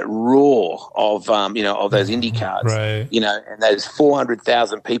that roar of those Indy cars, right? And those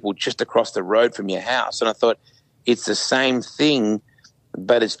 400,000 people just across the road from your house. And I thought, it's the same thing,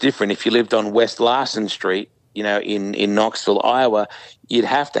 but it's different. If you lived on West Larson Street, in Knoxville, Iowa, you'd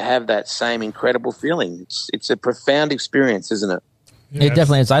have to have that same incredible feeling. It's a profound experience, isn't it? It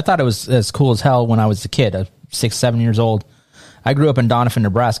definitely is. I thought it was as cool as hell when I was a kid, 6, 7 years old. I grew up in Doniphan,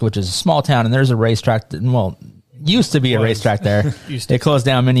 Nebraska, which is a small town, and there's a racetrack used to be a racetrack there. It closed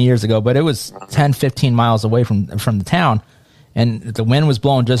down many years ago, but it was 10, 15 miles away from the town, and the wind was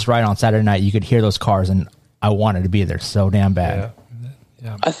blowing just right on Saturday night. You could hear those cars, and I wanted to be there so damn bad.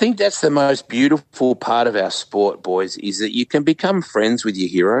 Yeah. I think that's the most beautiful part of our sport, boys, is that you can become friends with your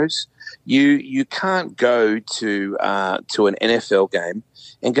heroes. You can't go to an NFL game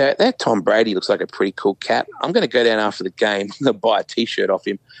and go, that Tom Brady looks like a pretty cool cat. I'm going to go down after the game and buy a T-shirt off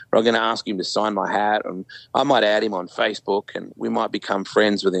him, or I'm going to ask him to sign my hat, and I might add him on Facebook, and we might become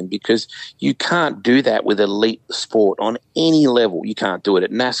friends with him, because you can't do that with elite sport on any level. You can't do it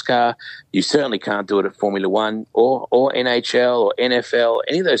at NASCAR. You certainly can't do it at Formula One or NHL or NFL,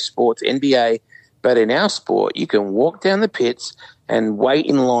 any of those sports, NBA. But in our sport, you can walk down the pits and wait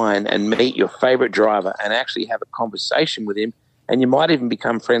in line and meet your favorite driver and actually have a conversation with him, and you might even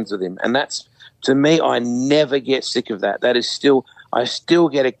become friends with him. And that's, to me, I never get sick of that. That is still, I still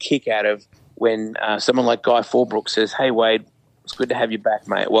get a kick out of when someone like Guy Fulbrook says, hey, Wade, it's good to have you back,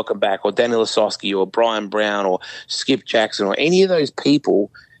 mate. Welcome back. Or Danny Lasowski or Brian Brown or Skip Jackson or any of those people.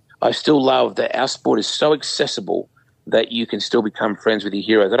 I still love that our sport is so accessible that you can still become friends with your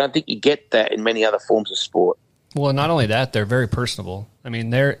heroes. I don't think you get that in many other forms of sport. Well, not only that, they're very personable. I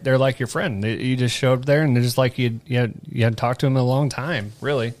mean, they're like your friend. You just showed up there, and they're just like you had talked to them in a long time.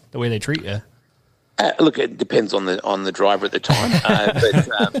 Really, the way they treat you. Look, it depends on the driver at the time,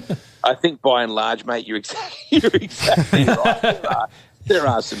 but I think by and large, mate, you're exactly right. There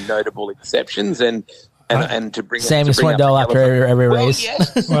are some notable exceptions, and to bring Sammy Swindell after every race.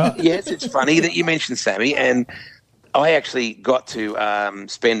 Yes, yes, it's funny that you mentioned Sammy, and I actually got to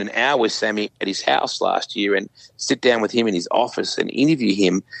spend an hour with Sammy at his house last year and sit down with him in his office and interview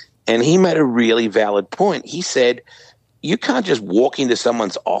him. And he made a really valid point. He said, you can't just walk into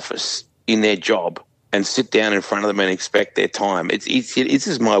someone's office in their job and sit down in front of them and expect their time. This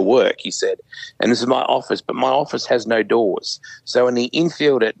is my work, he said, and this is my office, but my office has no doors. So in the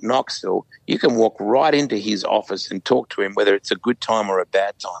infield at Knoxville, you can walk right into his office and talk to him, whether it's a good time or a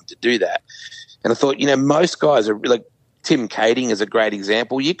bad time to do that. And I thought, most guys are like, Tim Kading is a great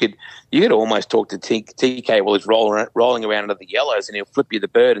example. You could almost talk to TK while he's rolling around under the yellows, and he'll flip you the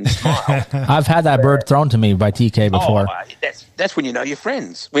bird and smile. I've had that bird thrown to me by TK before. That's when you know you're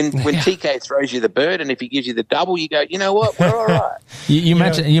friends. When TK throws you the bird, and if he gives you the double, you go, you know what, we're all right. You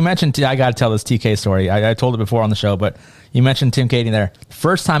mentioned. I got to tell this TK story. I told it before on the show, but you mentioned Tim Kading there.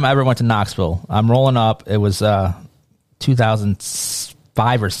 First time I ever went to Knoxville, I'm rolling up. It was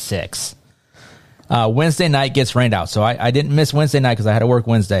 2005 or 6. Wednesday night gets rained out. So I didn't miss Wednesday night because I had to work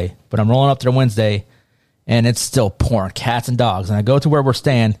Wednesday. But I'm rolling up to the Wednesday, and it's still pouring cats and dogs. And I go to where we're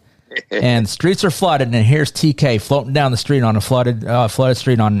staying, and the streets are flooded, and here's TK floating down the street on a flooded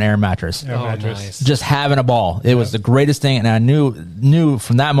street on an air mattress. Nice. Just having a ball. It was the greatest thing, and I knew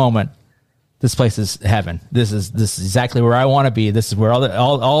from that moment, this place is heaven. This is exactly where I want to be. This is where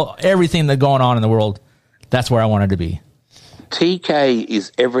all everything that's going on in the world, that's where I wanted to be. TK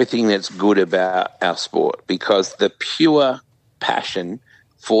is everything that's good about our sport, because the pure passion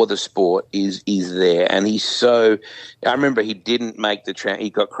for the sport is there. And he's so – I remember he didn't make the he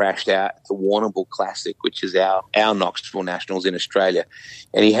got crashed out at the Warrnambool Classic, which is our Knoxville Nationals in Australia.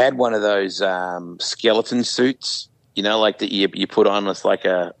 And he had one of those skeleton suits, like that you put on. It's like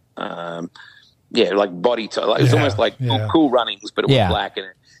a like body – it was almost like Cool Runnings, but it was black and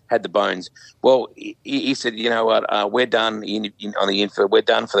it had the bones. Well, he said, you know what, we're done on the infield. We're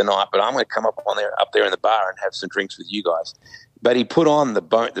done for the night, but I'm going to come up there in the bar and have some drinks with you guys. But he put on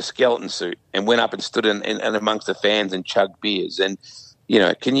the skeleton suit and went up and stood in amongst the fans and chugged beers. And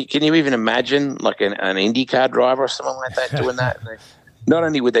can you even imagine like an IndyCar driver or someone like that doing that? Not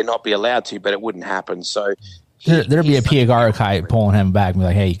only would they not be allowed to, but it wouldn't happen. So there'd be a Pia Garakai pulling him back and be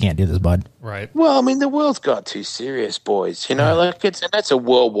like, "Hey, you can't do this, bud." Right. Well, I mean, the world's got too serious, boys. And that's a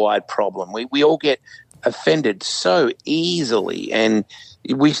worldwide problem. We all get offended so easily, and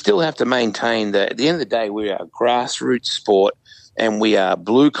we still have to maintain that at the end of the day, we are a grassroots sport. And we are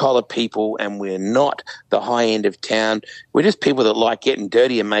blue-collar people, and we're not the high end of town. We're just people that like getting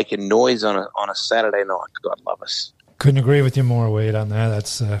dirty and making noise on a Saturday night. God love us. Couldn't agree with you more, Wade, on that.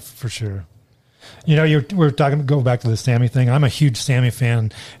 That's for sure. We're talking. Go back to the Sammy thing. I'm a huge Sammy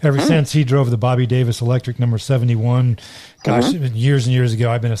fan. Ever since he drove the Bobby Davis Electric number 71, gosh, years and years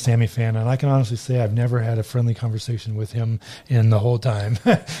ago, I've been a Sammy fan, and I can honestly say I've never had a friendly conversation with him in the whole time.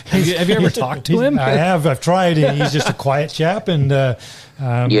 Have you ever talked to him? I have. I've tried. And he's just a quiet chap, and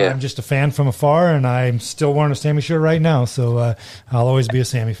I'm just a fan from afar, and I'm still wearing a Sammy shirt right now. So I'll always be a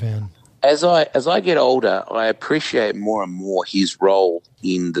Sammy fan. As I get older, I appreciate more and more his role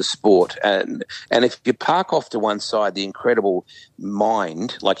in the sport. And if you park off to one side the incredible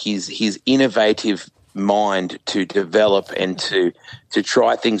mind, like his innovative mind to develop and to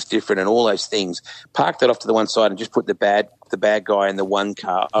try things different and all those things, park that off to the one side and just put the bad guy in the one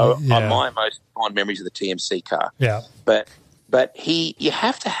car. My most fond memories of the TMC car. Yeah. But you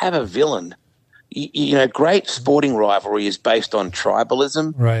have to have a villain. Great sporting rivalry is based on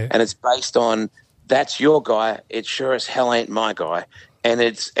tribalism, right? And it's based on that's your guy. It sure as hell ain't my guy, and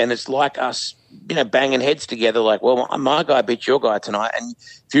it's like us, banging heads together. Like, well, my guy beat your guy tonight. And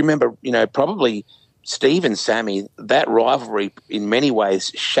if you remember, probably Steve and Sammy, that rivalry in many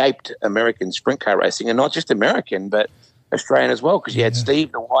ways shaped American sprint car racing, and not just American, but Australian as well. Because you had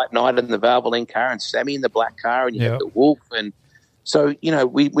Steve, the white knight in the Valvoline car, and Sammy in the black car, and you had the Wolf and. So,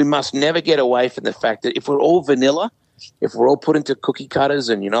 we must never get away from the fact that if we're all vanilla, if we're all put into cookie cutters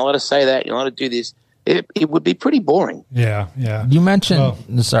and you're not allowed to say that, you're not allowed to do this, it would be pretty boring. Yeah. You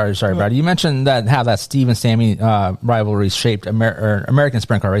mentioned, sorry, Brad. You mentioned that how that Steve and Sammy rivalry shaped American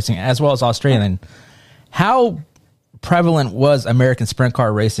sprint car racing as well as Australian. How prevalent was American sprint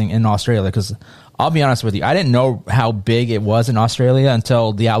car racing in Australia? Because I'll be honest with you, I didn't know how big it was in Australia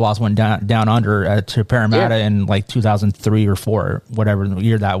until the Outlaws went down under to Parramatta in like 2003 or 4, whatever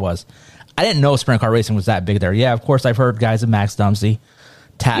year that was. I didn't know sprint car racing was that big there. Yeah, of course, I've heard guys of Max Dempsey,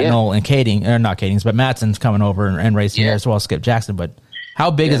 Tatnall, and Kading, or not Kading's, but Matson's coming over and racing here as well as Skip Jackson. But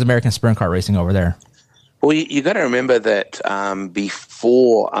how big is American sprint car racing over there? Well, you got to remember that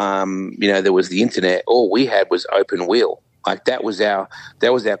before there was the internet, all we had was open wheel. Like that was our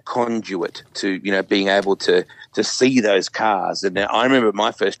conduit to being able to see those cars. And I remember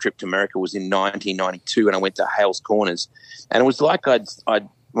my first trip to America was in 1992, and I went to Hales Corners, and it was like I'd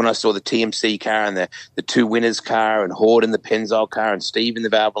when I saw the TMC car and the two winners car, and Horde in the Pennzoil car, and Steve in the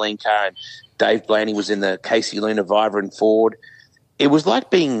Valvoline car, and Dave Blaney was in the Casey Luna Vibrant Ford. It was like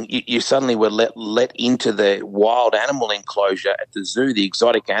being you suddenly were let into the wild animal enclosure at the zoo. The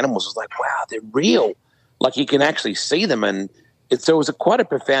exotic animals was like, wow, they're real. Like you can actually see them, and it was quite a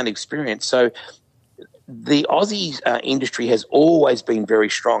profound experience. So the Aussie industry has always been very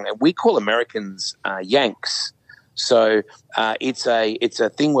strong, and we call Americans Yanks. So it's a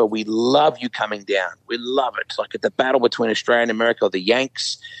thing where we love you coming down. We love it. Like at the battle between Australia and America, the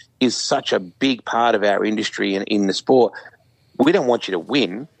Yanks is such a big part of our industry and in the sport. We don't want you to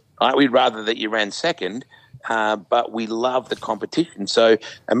win. Right? We'd rather that you ran second, but we love the competition. So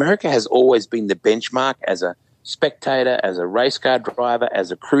America has always been the benchmark as a spectator, as a race car driver,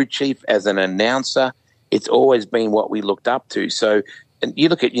 as a crew chief, as an announcer. It's always been what we looked up to. So and you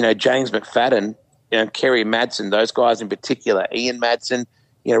look at, James McFadden, Kerry Madsen, those guys in particular, Ian Madsen,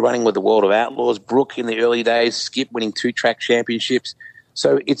 running with the World of Outlaws, Brooke in the early days, Skip winning 2 track championships.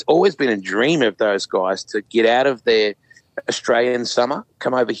 So it's always been a dream of those guys to get out of their Australian summer,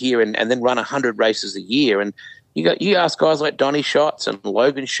 come over here and then run 100 races a year. And you ask guys like Donny Schatz and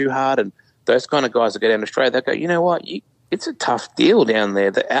Logan Schuchart and those kind of guys that go down to Australia, they go, you know what, it's a tough deal down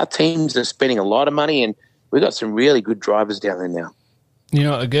there. Our teams are spending a lot of money and we've got some really good drivers down there now.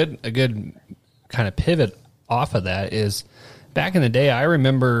 A good kind of pivot off of that is back in the day, I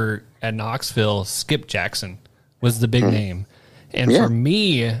remember at Knoxville, Skip Jackson was the big name. And for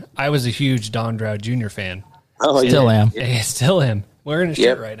me, I was a huge Don Dowd Jr. fan. Oh, still am. Yeah, still am. Wearing his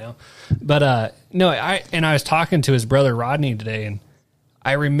shirt right now. But I was talking to his brother Rodney today, and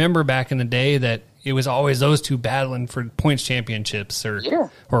I remember back in the day that it was always those two battling for points championships or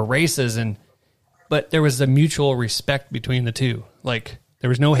races, but there was a mutual respect between the two. Like there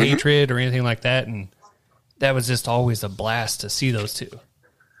was no hatred or anything like that, and that was just always a blast to see those two.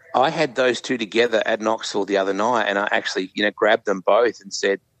 I had those two together at Knoxville the other night, and I actually, grabbed them both and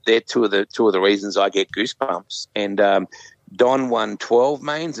said they're two of the reasons I get goosebumps. And Don won 12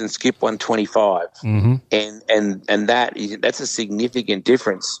 mains and Skip won 25, and that's a significant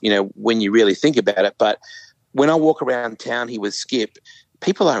difference, when you really think about it. But when I walk around town here with Skip,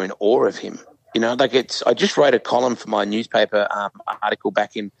 people are in awe of him. I just wrote a column for my newspaper article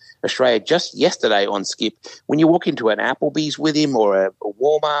back in Australia just yesterday on Skip. When you walk into an Applebee's with him or a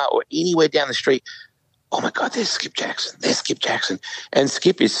Walmart or anywhere down the street, oh my God, there's Skip Jackson. There's Skip Jackson. And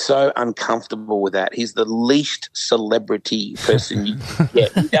Skip is so uncomfortable with that. He's the least celebrity person you can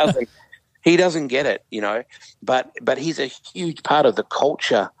get. He doesn't get it, but he's a huge part of the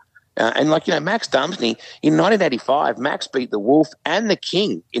culture. And Max Dumsney, in 1985, Max beat the Wolf and the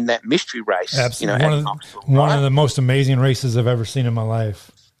King in that mystery race. Absolutely. One of the most amazing races I've ever seen in my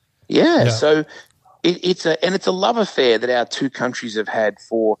life. Yeah. So it's a love affair that our two countries have had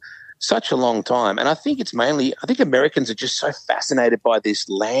for such a long time. And I think Americans are just so fascinated by this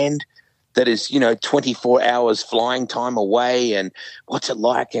land that is, 24 hours flying time away and what's it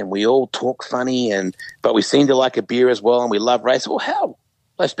like? And we all talk funny but we seem to like a beer as well and we love race. Well, hell,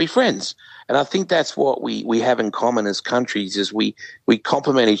 let's be friends. And I think that's what we have in common as countries is we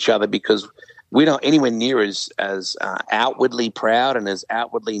complement each other because we're not anywhere near as outwardly proud and as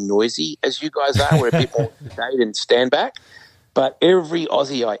outwardly noisy as you guys are. We're a bit more sedate and stand back. But every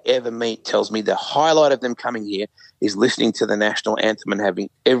Aussie I ever meet tells me the highlight of them coming here is listening to the national anthem and having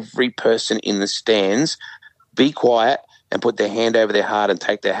every person in the stands be quiet and put their hand over their heart and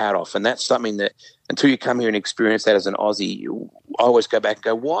take their hat off. And that's something that until you come here and experience that as an Aussie, I always go back and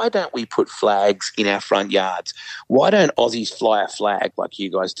go, why don't we put flags in our front yards? Why don't Aussies fly a flag like you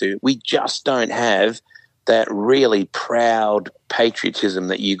guys do? We just don't have that really proud patriotism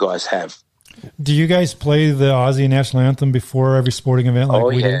that you guys have. Do you guys play the Aussie national anthem before every sporting event like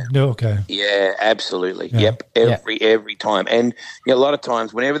we do? No, okay. Yeah, absolutely. Yeah. Yep, every time. And a lot of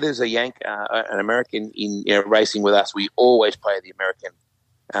times, whenever there's a an American in racing with us, we always play the American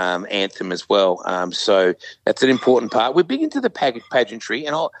anthem as well. So that's an important part. We're big into the pageantry,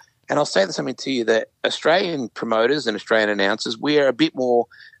 and I'll say something to you that Australian promoters and Australian announcers, we are a bit more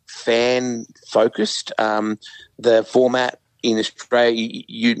fan focused. The format in Australia,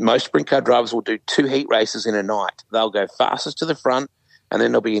 most sprint car drivers will do 2 heat races in a night. They'll go fastest to the front, and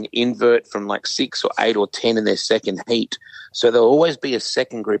then there'll be an invert from like 6 or 8 or 10 in their second heat. So there'll always be a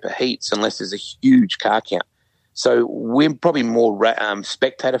second group of heats unless there's a huge car count. So we're probably more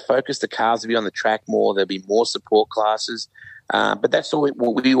spectator focused. The cars will be on the track more. There'll be more support classes. But that's all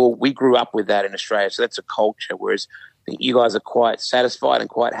we grew up with that in Australia. So that's a culture, whereas I think you guys are quite satisfied and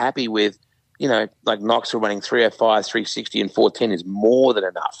quite happy with, like Knoxville running 305, 360 and 410 is more than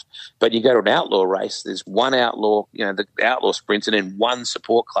enough. But you go to an outlaw race, there's one outlaw, the outlaw sprints and then one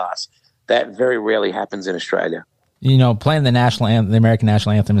support class. That very rarely happens in Australia. Playing the national anthem, the American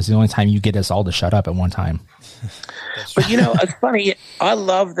national anthem is the only time you get us all to shut up at one time. But, it's funny. I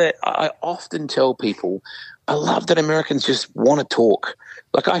love that. I often tell people, I love that Americans just want to talk.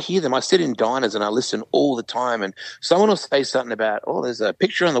 Like I hear them. I sit in diners and I listen all the time, and someone will say something about, there's a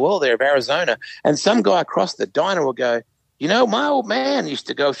picture on the wall there of Arizona, and some guy across the diner will go, my old man used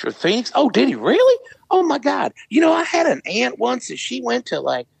to go through Phoenix. Oh, did he really? oh my God, I had an aunt once and she went to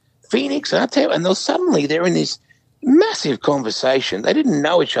like Phoenix, and I tell you, and suddenly they're in this massive conversation. They didn't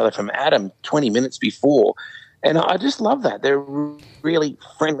know each other from Adam 20 minutes before. And I just love that. They're really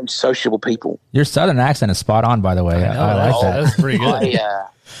friendly, sociable people. Your Southern accent is spot on, by the way. I like that. That's pretty good.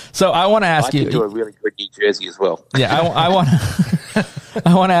 So I want to ask you. I can do a really good New Jersey as well. Yeah, I want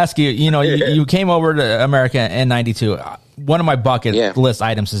I want to ask you, you came over to America in 92. One of my bucket list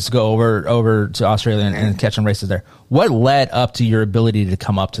items is to go over to Australia and catch some races there. What led up to your ability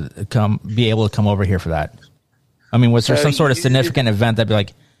to be able to come over here for that? I mean, was there some sort of significant event that'd be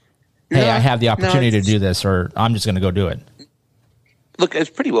like, hey, I have the opportunity to do this, or I'm just going to go do it? Look, it's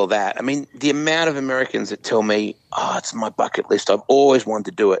pretty well that. I mean, the amount of Americans that tell me, it's my bucket list. I've always wanted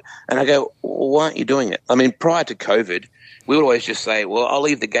to do it. And I go, well, why aren't you doing it? I mean, prior to COVID, we would always just say, well, I'll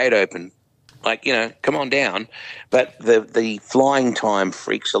leave the gate open. Like, come on down. But the flying time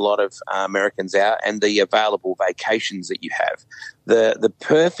freaks a lot of Americans out, and the available vacations that you have. The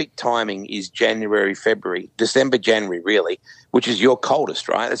perfect timing is January, February, December, January, really, which is your coldest,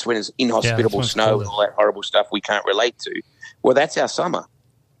 right? That's when it's inhospitable snow and all that horrible stuff we can't relate to. Well, that's our summer.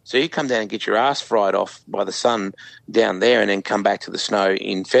 So you come down and get your ass fried off by the sun down there and then come back to the snow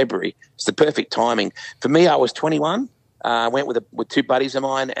in February. It's the perfect timing. For me, I was 21. I went with two buddies of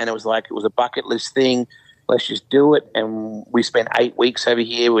mine, and it was a bucket list thing. Let's just do it. And we spent 8 weeks over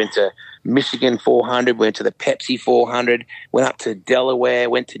here. We went to Michigan 400, went to the Pepsi 400, went up to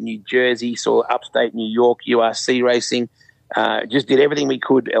Delaware, went to New Jersey, saw upstate New York URC racing. Just did everything we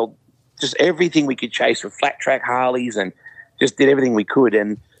could, just everything we could chase with flat track Harleys, and just did everything we could.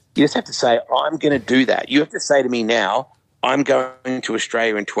 And you just have to say, I'm going to do that. You have to say to me now, I'm going to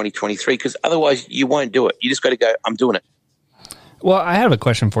Australia in 2023, because otherwise you won't do it. You just got to go, I'm doing it. Well, I have a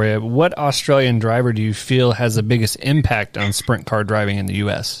question for you. What Australian driver do you feel has the biggest impact on sprint car driving in the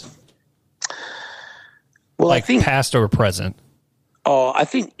U.S.? Well, I think past or present. Oh, I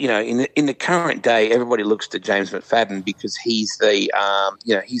think in the current day, everybody looks to James McFadden because he's the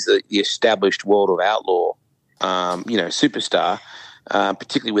established world of outlaw, superstar.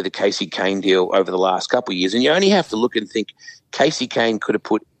 Particularly with the Casey Kane deal over the last couple of years. And you only have to look and think Casey Kane could have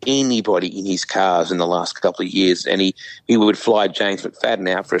put anybody in his cars in the last couple of years, and he would fly James McFadden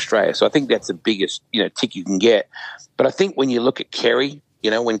out for Australia. So I think that's the biggest, tick you can get. But I think when you look at Kerry,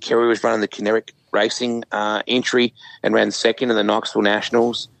 when Kerry was running the Kineric Racing entry and ran second in the Knoxville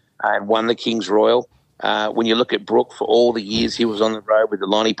Nationals and won the King's Royal, when you look at Brooke, for all the years he was on the road with the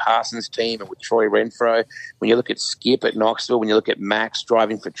Lonnie Parsons team and with Troy Renfro, when you look at Skip at Knoxville, when you look at Max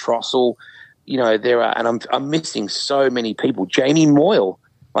driving for Trossel, there are, and I'm missing so many people. Jamie Moyle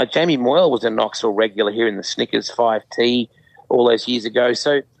was a Knoxville regular here in the Snickers 5T all those years ago.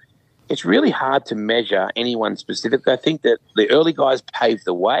 So it's really hard to measure anyone specific. I think that the early guys paved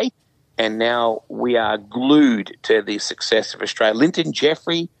the way, and now we are glued to the success of Australia. Linton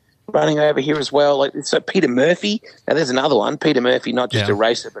Jeffrey running over here as well. So Peter Murphy, now there's another one. Peter Murphy, not just a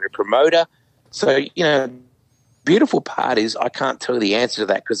racer, but a promoter. So, beautiful part is I can't tell you the answer to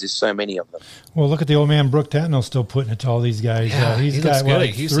that because there's so many of them. Well, look at the old man, Brooke Tatnell, still putting it to all these guys. Yeah, he's got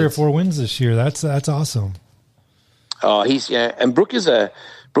 3 or 4 wins this year. That's awesome. Oh, and Brooke is a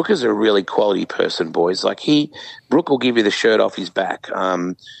really quality person, boys. Brooke will give you the shirt off his back.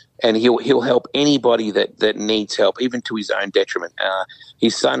 And he'll help anybody that needs help, even to his own detriment.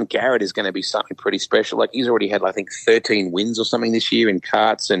 His son Garrett is going to be something pretty special. He's already had, I think, 13 wins or something this year in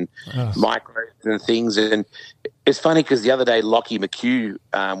karts and micros and things. And it's funny because the other day Lockie McHugh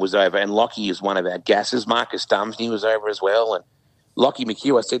was over, and Lockie is one of our gassers. Marcus Dumsney was over as well. And Lockie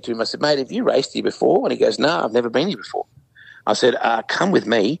McHugh, I said to him, mate, have you raced here before? And he goes, no, I've never been here before. I said, come with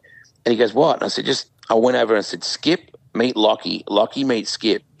me. And he goes, what? And I said, I went over and said, Skip, meet Lockie. Lockie, meet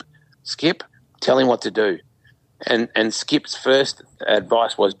Skip. Skip, tell him what to do. And Skip's first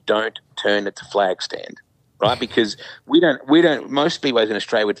advice was don't turn at the flag stand, right? Because we don't most speedways in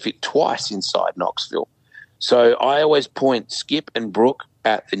Australia would fit twice inside Knoxville. So I always point Skip and Brooke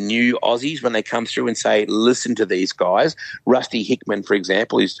at the new Aussies when they come through and say, listen to these guys. Rusty Hickman, for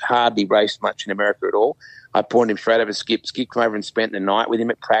example, who's hardly raced much in America at all. I point him straight over to Skip. Skip came over and spent the night with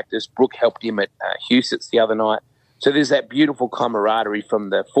him at practice. Brooke helped him at Huset's the other night. So there's that beautiful camaraderie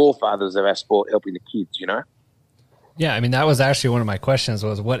from the forefathers of our sport helping the kids, Yeah, I mean, that was actually one of my questions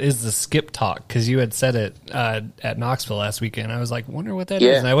was, what is the Skip talk? Because you had said it at Knoxville last weekend. I was like, wonder what that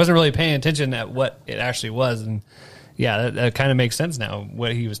is. And I wasn't really paying attention at what it actually was. And, yeah, that kind of makes sense now,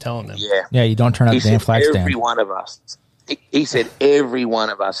 what he was telling them. Yeah, you don't turn out the damn flag stand. Every one of us. He said every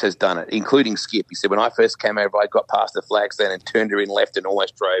one of us has done it, including Skip. He said, when I first came over, I got past the flag stand and turned her in left and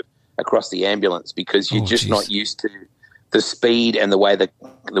almost drove across the ambulance because you're not used to the speed and the way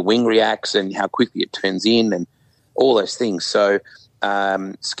the wing reacts and how quickly it turns in and all those things. So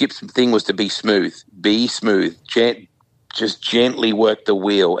Skip's thing was to be smooth, just gently work the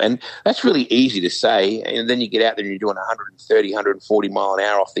wheel. And that's really easy to say. And then you get out there and you're doing 130, 140 mile an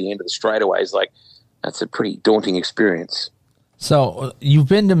hour off the end of the straightaways. Like, that's a pretty daunting experience. So you've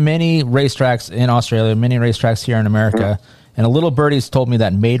been to many racetracks in Australia, many racetracks here in America, and a little birdie's told me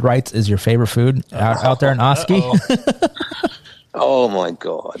that Maid-Rites is your favorite food out there in Oski. Oh, my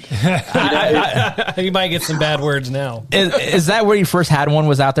God. You might get some bad words now. Is that where you first had one,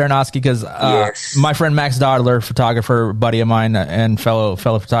 was out there in Oski? Because yes. My friend Max Dodler, photographer, buddy of mine and fellow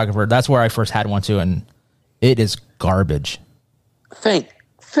photographer, that's where I first had one too, and it is garbage. Thank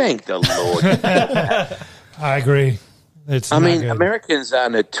the Lord. I agree. It's not good. Americans are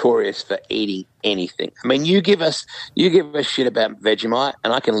notorious for eating anything. I mean, you give us shit about Vegemite,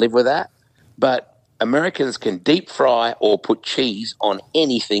 and I can live with that, but Americans can deep fry or put cheese on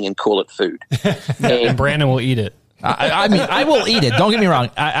anything and call it food. And Brandon will eat it. I mean, I will eat it. Don't get me wrong.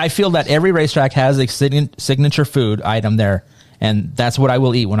 I feel that every racetrack has a signature food item there, and that's what I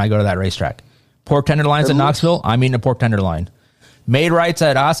will eat when I go to that racetrack. Pork tenderloins in Knoxville, I'm eating a pork tenderloin. Maid-Rites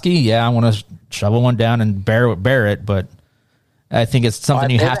at Oski, yeah, I want to shovel one down and bear it, but I think it's something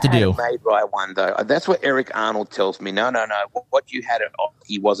you have to do. I've never had a Maid-Rite one, though. That's what Eric Arnold tells me. No. What you had at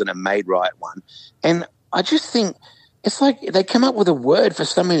Oski wasn't a Maid-Rite one. And I just think it's like they come up with a word for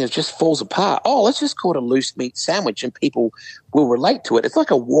something that just falls apart. Oh, let's just call it a loose meat sandwich and people will relate to it. It's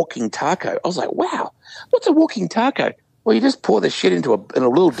like a walking taco. I was like, wow, what's a walking taco? Well, you just pour the shit into a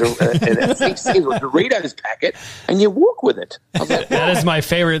little Doritos packet and you walk with it. I was like, that is my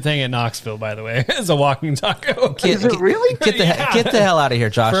favorite thing in Knoxville, by the way, is a walking taco. Is it really? Get the hell out of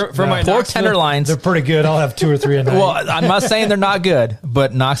here, Josh. For my pork tenderloins, they're pretty good. I'll have 2 or 3 a night. Well, I'm not saying they're not good,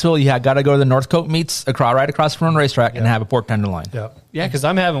 but Knoxville, you got to go to the Northcote Meats right across from the racetrack and have a pork tenderloin. Yeah, because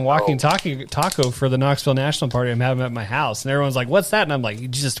I'm having walking taco for the Knoxville National Party. I'm having it at my house, and everyone's like, "What's that?" And I'm like, "You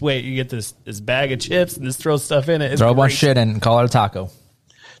just wait. You get this bag of chips and just throw stuff in it. Throw a bunch of shit in and call it a taco."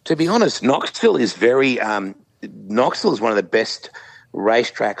 To be honest, Knoxville is one of the best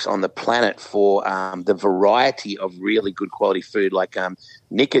racetracks on the planet for the variety of really good quality food. Like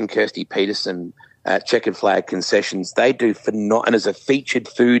Nick and Kirsty Peterson at Checkered Flag Concessions, they do phenomenal, and there's a featured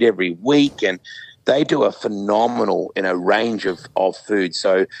food every week, and they do a phenomenal range of food.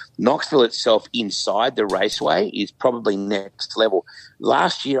 So Knoxville itself inside the raceway is probably next level.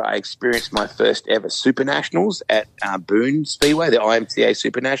 Last year I experienced my first ever Super Nationals at Boone Speedway, the IMCA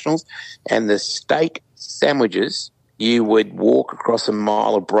Super Nationals, and the steak sandwiches, you would walk across a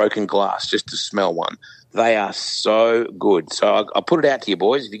mile of broken glass just to smell one. They are so good. So I put it out to you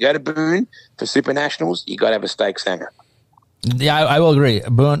boys. If you go to Boone for Super Nationals, you got to have a steak sanger. Yeah, I will agree.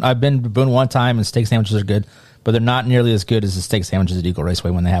 Boone, I've been to Boone one time, and steak sandwiches are good, but they're not nearly as good as the steak sandwiches at Eagle Raceway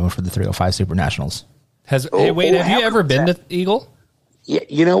when they have them for the 305 Super Nationals. Have you ever been to Eagle? Yeah,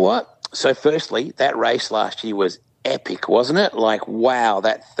 you know what? So firstly, that race last year was epic, wasn't it? Like, wow,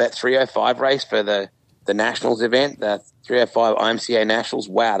 that 305 race for the Nationals event, the 305 IMCA Nationals,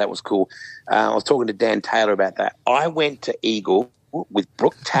 wow, that was cool. I was talking to Dan Taylor about that. I went to Eagle with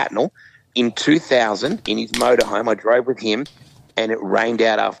Brooke Tatnall in 2000 in his motorhome. I drove with him, and it rained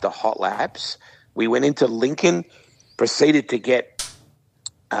out after hot laps. We went into Lincoln, proceeded to get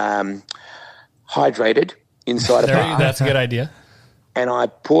hydrated inside a bar. That's a good idea. And I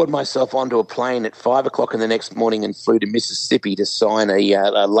poured myself onto a plane at 5 o'clock in the next morning and flew to Mississippi to sign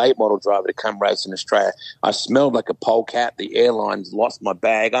a late model driver to come race in Australia. I smelled like a polecat. The airlines lost my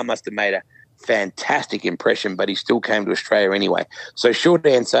bag. I must have made a fantastic impression, but he still came to Australia anyway. So short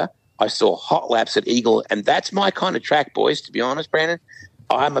answer, I saw hot laps at Eagle, and that's my kind of track, boys, to be honest, Brandon.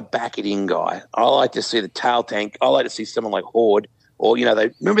 I'm a back-it-in guy. I like to see the tail tank. I like to see someone like Horde, or,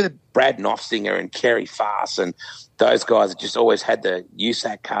 remember the Brad Knopfsinger and Kerry Farce, and those guys that just always had the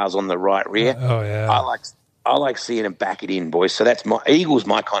USAC cars on the right rear. Oh, yeah. I like seeing them back it in, boys. So Eagle's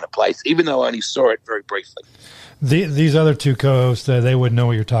my kind of place, even though I only saw it very briefly. These other two co-hosts, they wouldn't know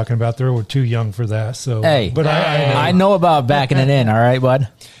what you're talking about. They were too young for that. So, hey, but I know about backing it in. All right, bud.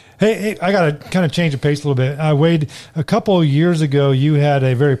 Hey, I got to kind of change the pace a little bit. Wade, a couple of years ago, you had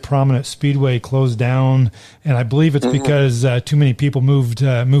a very prominent speedway closed down, and I believe it's because too many people moved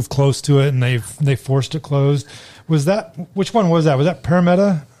close to it, and they forced it closed. Which one was that? Was that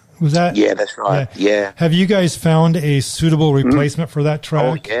Parramatta? Was that? Yeah, that's right. Yeah. Have you guys found a suitable replacement for that track?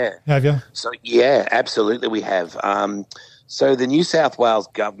 Oh, yeah. Have you? So, yeah, absolutely we have. So the New South Wales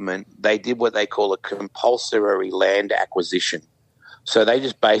government, they did what they call a compulsory land acquisition So they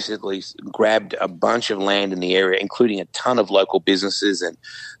just basically grabbed a bunch of land in the area, including a ton of local businesses and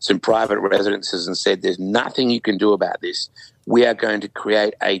some private residences, and said, there's nothing you can do about this. We are going to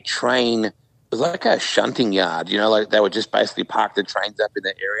create a train. It was like a shunting yard, like they would just basically park the trains up in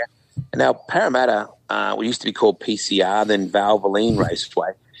that area. And now Parramatta, what used to be called PCR, then Valvoline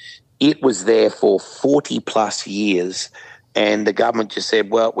Raceway, it was there for 40-plus years, and the government just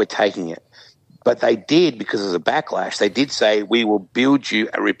said, well, we're taking it. But they did, because of the backlash, they did say, we will build you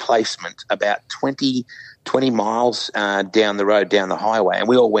a replacement about 20 miles down the road, down the highway. And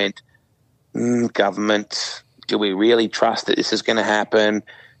we all went, government, do we really trust that this is going to happen?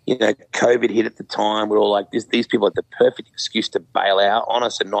 COVID hit at the time. We're all like, these people are the perfect excuse to bail out on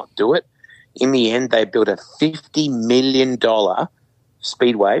us and not do it. In the end, they built a $50 million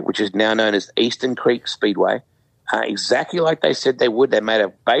speedway, which is now known as Eastern Creek Speedway, exactly like they said they would. They made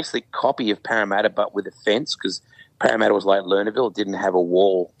a basically copy of Parramatta, but with a fence, because Parramatta was like Lernerville, it didn't have a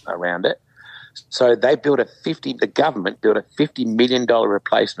wall around it. So they built the government built a $50 million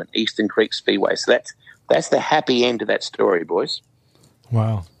replacement, Eastern Creek Speedway. So that's the happy end to that story, boys.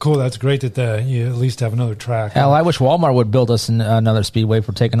 Wow, cool. That's great that you at least have another track. Hell, I wish Walmart would build us another speedway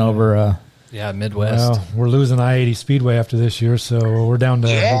for taking over. Midwest. Well, we're losing I-80 Speedway after this year, so we're down to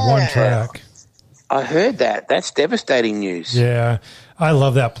one track. I heard that. That's devastating news. Yeah, I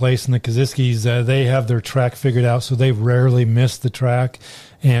love that place. And the Kaziskis, they have their track figured out, so they rarely miss the track.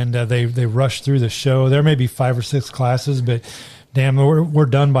 And they rush through the show. There may be 5 or 6 classes, but damn, we're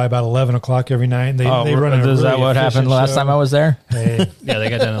done by about 11 o'clock every night. They run a is that what happened last time I was there? Hey. Yeah, they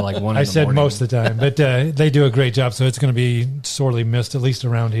got done at like 1 I said morning. most of the time, but they do a great job, so it's going to be sorely missed, at least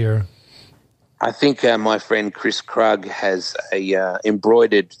around here. I think my friend Chris Krug has a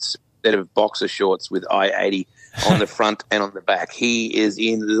embroidered set of boxer shorts with I-80 on the front and on the back. He is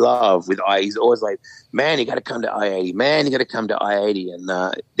in love with I-80. He's always like, man, you got to come to I-80. Man, you got to come to I-80. And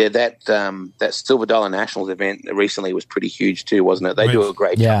that Silver Dollar Nationals event recently was pretty huge too, wasn't it? They do a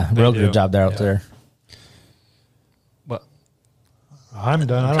great job. Yeah, real good job there out there. I'm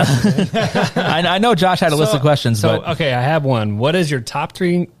done. I know Josh had a list of questions. So, but okay, I have one. What is your top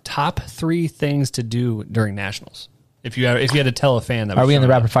three things to do during nationals? If you had to tell a fan that, are we in the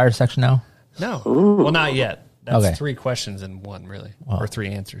rapid fire section now? No, well, not yet. That's okay. 3 questions in one, really, or 3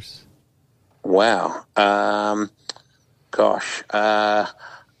 answers. Wow. Gosh.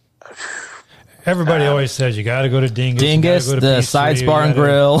 Everybody always says you got to go to Dingus. Dingus, go to the P3, Sides Bar and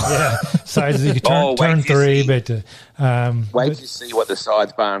Grill. Yeah, Sides. You can turn 3, but wait to see what the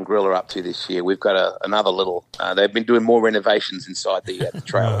Sides Bar and Grill are up to this year. We've got another little. They've been doing more renovations inside the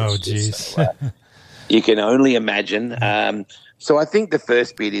trail. Oh, jeez. So, you can only imagine. So I think the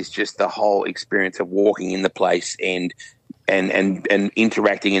first bit is just the whole experience of walking in the place and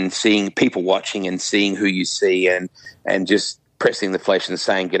interacting and seeing people watching and seeing who you see and just pressing the flesh and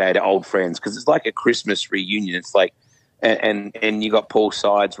saying g'day to old friends, because it's like a Christmas reunion. It's like, and you got Paul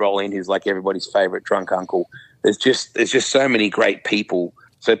Sides roll in, who's like everybody's favorite drunk uncle. There's just so many great people.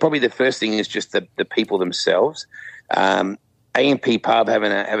 So probably the first thing is just the people themselves. AMP Pub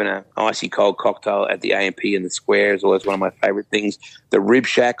having an icy cold cocktail at the AMP in the square is always one of my favorite things. The Rib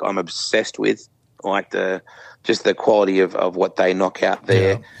Shack I'm obsessed with. I like the quality of what they knock out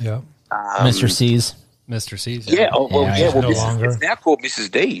there. Yeah. Mr. C's. Mr. C's. Yeah. Well, no longer. It's now called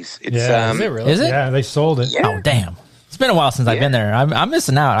Mrs. D's. It's, yeah. Is it really? Is it? Yeah, they sold it. Yeah. Oh, damn. It's been a while since I've been there. I'm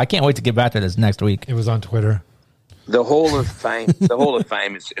missing out. I can't wait to get back to this next week. It was on Twitter. The Hall of Fame. The Hall of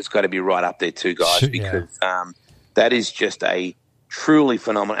Fame it's got to be right up there too, guys, because that is just a truly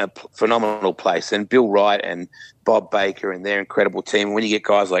phenomenal place. And Bill Wright and Bob Baker and their incredible team. When you get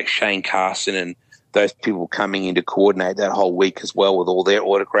guys like Shane Carson and those people coming in to coordinate that whole week as well with all their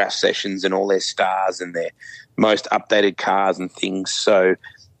autograph sessions and all their stars and their most updated cars and things. So,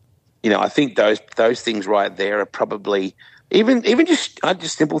 I think those things right there are probably even just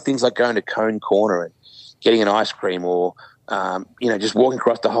simple things like going to Cone Corner and getting an ice cream, or just walking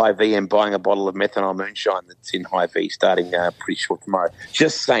across to Hy-Vee and buying a bottle of methanol moonshine that's in Hy-Vee starting pretty short tomorrow.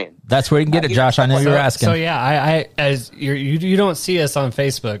 Just saying. That's where you can get it, Josh. I know you were asking. So yeah, I as you don't see us on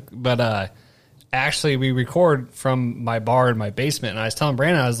Facebook, but actually we record from my bar in my basement, and I was telling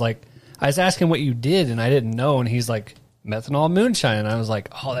Brandon, I was asking what you did, and I didn't know, and he's like, methanol moonshine, and I was like,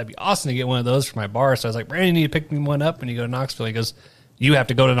 oh, that'd be awesome to get one of those for my bar. So I was like, Brandon, you need to pick me one up when you go to Knoxville. He goes, you have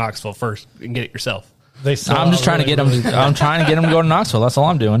to go to Knoxville first and get it yourself. I'm just trying to get them. I'm trying to get them to go to Knoxville. That's all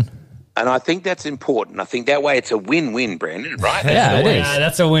I'm doing. And I think that's important. I think that way it's a win-win, Brandon, right? Yeah, it is. Yeah,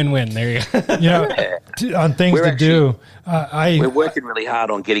 that's a win-win. There you go. On things to do, we're working really hard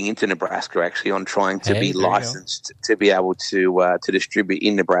on getting into Nebraska, actually, on trying to be licensed to be able to distribute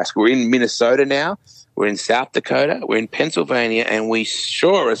in Nebraska. We're in Minnesota now. we're in South Dakota, we're in Pennsylvania, and we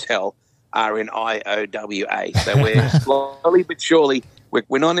sure as hell are in IOWA. So we're slowly but surely,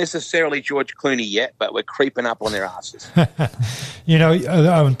 we're not necessarily George Clooney yet, but we're creeping up on their asses.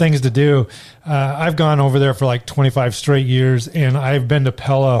 Things to do. I've gone over there for like 25 straight years, and I've been to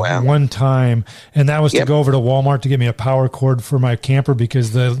Pella one time, and that was to go over to Walmart to get me a power cord for my camper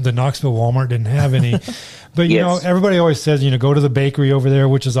because the Knoxville Walmart didn't have any. But, you know, everybody always says, go to the bakery over there,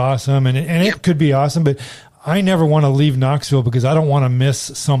 which is awesome, and it could be awesome, but I never want to leave Knoxville because I don't want to miss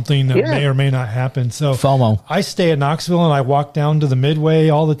something that may or may not happen. So FOMO. I stay at Knoxville and I walk down to the Midway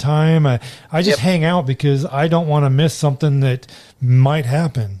all the time. I just hang out because I don't want to miss something that might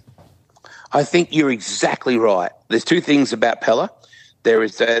happen. I think you're exactly right. There's two things about Pella.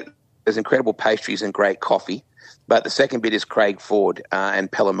 There's incredible pastries and great coffee. But the second bit is Craig Ford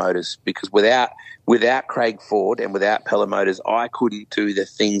and Pella Motors, because without Craig Ford and without Pella Motors, I couldn't do the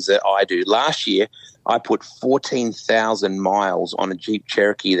things that I do. Last year, I put 14,000 miles on a Jeep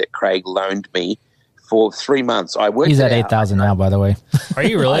Cherokee that Craig loaned me for 3 months. He's at 8,000 now, by the way. Are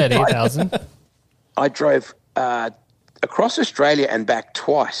you really at 8,000? I drove across Australia and back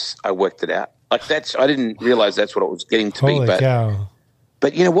twice. I worked it out. I didn't realize that's what it was getting to be. Holy cow.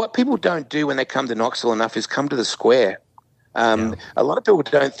 But you know what people don't do when they come to Knoxville enough is come to the square. A lot of people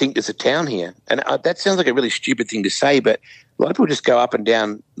don't think there's a town here. And that sounds like a really stupid thing to say, but a lot of people just go up and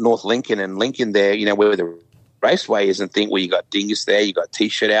down North Lincoln and Lincoln there, where the raceway is, and think, well, you got Dingus there, you got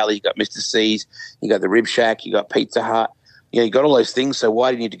T-Shirt Alley, you got Mr. C's, you got the Rib Shack, you got Pizza Hut. You got all those things, so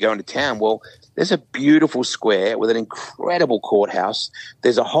why do you need to go into town? Well, there's a beautiful square with an incredible courthouse.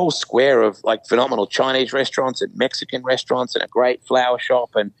 There's a whole square of like phenomenal Chinese restaurants and Mexican restaurants and a great flower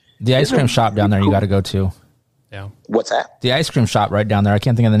shop. And the ice cream shop down there you got to go to. Yeah. What's that? The ice cream shop right down there. I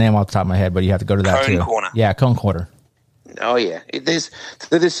can't think of the name off the top of my head, but you have to go to that Cone too. Corner. Yeah, Cone Corner. Oh yeah, there's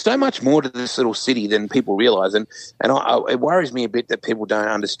so much more to this little city than people realize, and it worries me a bit that people don't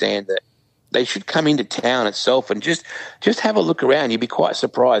understand that they should come into town itself and just have a look around. You'd be quite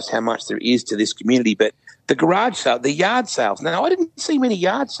surprised how much there is to this community. But the garage sale, the yard sales. Now, I didn't see many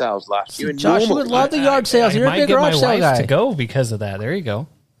yard sales last year. Josh, you would love the yard sales. You're a big garage sale guy. To go because of that. There you go.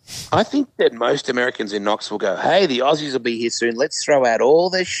 I think that most Americans in Knoxville go, hey, the Aussies will be here soon. Let's throw out all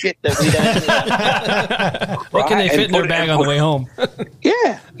this shit that we don't need. What can they fit in their bag on the way home?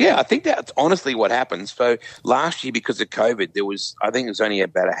 Yeah. I think that's honestly what happens. So last year, because of COVID, I think it was only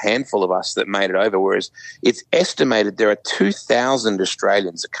about a handful of us that made it over, whereas it's estimated there are 2,000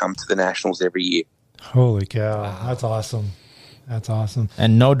 Australians that come to the Nationals every year. Holy cow. Wow. That's awesome. That's awesome.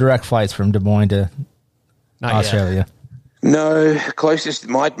 And no direct flights from Des Moines to Australia. Yet. No, closest.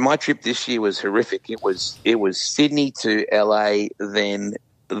 My trip this year was horrific. It was Sydney to LA, then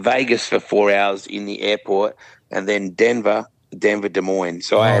Vegas for 4 hours in the airport, and then Denver, Des Moines.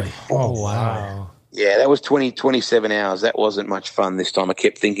 So I had. Oh wow! Yeah, that was 27 hours. That wasn't much fun this time. I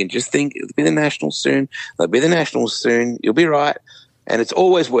kept thinking, it'll be the Nationals soon. They'll be the Nationals soon. You'll be right. And it's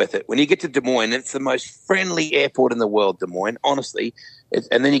always worth it. When you get to Des Moines, it's the most friendly airport in the world, Des Moines, honestly.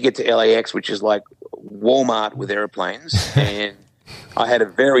 And then you get to LAX, which is like Walmart with airplanes. And I had a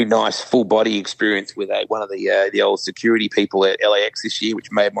very nice full-body experience with one of the old security people at LAX this year,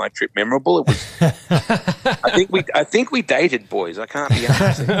 which made my trip memorable. It was, I think we dated, boys. I can't be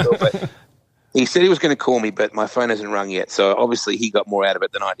 100% sure, but he said he was going to call me, but my phone hasn't rung yet. So obviously he got more out of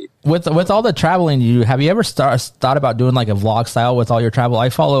it than I did. With all the traveling have you ever thought about doing like a vlog style with all your travel? I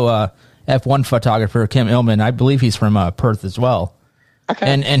follow F1 photographer Kim Illman. I believe he's from Perth as well. Okay.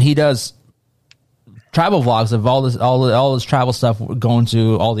 And he does travel vlogs of all this travel stuff going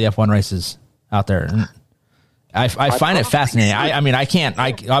to all the F1 races out there. And I find it fascinating. I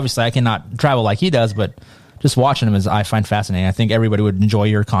cannot travel like he does, but just watching him I find fascinating. I think everybody would enjoy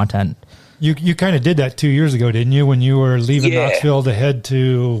your content. You kind of did that 2 years ago, didn't you? When you were leaving Knoxville to head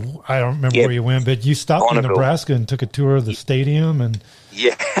to, I don't remember where you went, but you stopped Bonneville. in Nebraska and took a tour of the stadium. And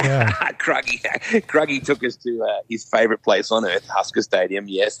Cruggy took us to his favorite place on earth, Husker Stadium.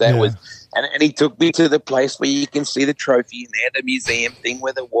 Yes, that was, and he took me to the place where you can see the trophy and they had the museum thing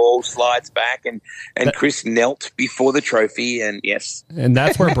where the wall slides back, and Chris knelt before the trophy, and yes. And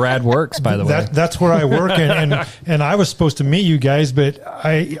that's where Brad works, by the way. That's where I work, and I was supposed to meet you guys, but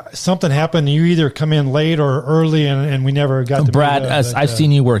something happened. You either come in late or early, and we never got to Brad, meet up. as I've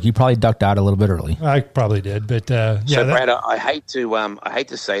seen you work, you probably ducked out a little bit early. I probably did, but So Brad, I hate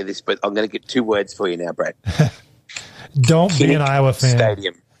to say this, but I'm going to get two words for you now, Brad. Don't be an Iowa fan.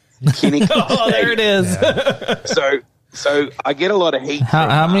 Stadium. There it is. Yeah. So I get a lot of heat.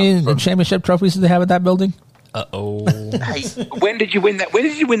 How many championship trophies do they have at that building? Hey, when did you win that? When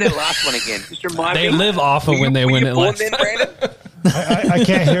did you win that last one again? Just remind me. They live off of when they win it last time. I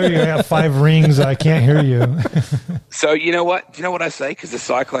can't hear you. I have 5 rings. I can't hear you. So you know what? Do you know what I say? Because the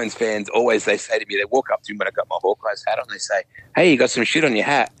Cyclones fans always, they say to me, they walk up to me when I got my Hawkeyes hat on, they say, "Hey, you got some shit on your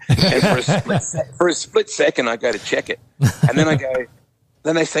hat." And for a split second, I go to check it. And then I go,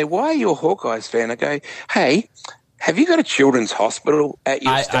 then they say, "Why are you a Hawkeyes fan?" I go, "Hey, have you got a children's hospital at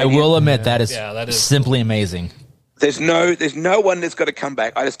your I stadium?" will admit that is simply amazing. There's no one that's got to come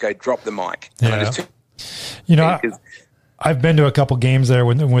back. I just go, drop the mic. And I just I've been to a couple games there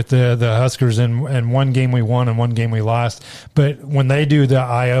with the Huskers, and one game we won and one game we lost. But when they do the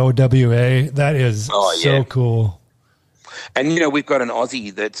IOWA, that is so cool. And, we've got an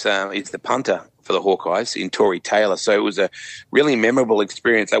Aussie that's is the punter for the Hawkeyes in Tory Taylor. So it was a really memorable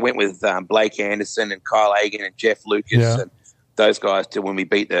experience. I went with Blake Anderson and Kyle Hagan and Jeff Lucas and those guys to when we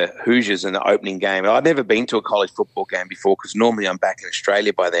beat the Hoosiers in the opening game. I'd never been to a college football game before because normally I'm back in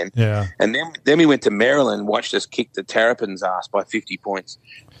Australia by then. Yeah. And then we went to Maryland and watched us kick the Terrapins' ass by 50 points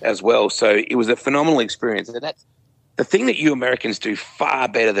as well. So it was a phenomenal experience. And that's the thing that you Americans do far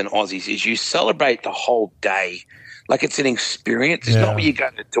better than Aussies is you celebrate the whole day. Like it's an experience. It's not where you go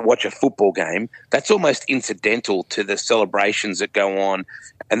to watch a football game. That's almost incidental to the celebrations that go on.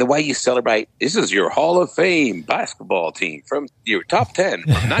 And the way you celebrate, this is your Hall of Fame basketball team from your top 10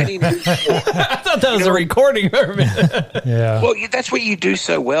 from 1984. I thought that was a recording. Yeah. Well, that's what you do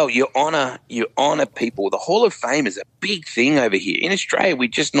so well. You honor people. The Hall of Fame is a big thing over here. In Australia, we're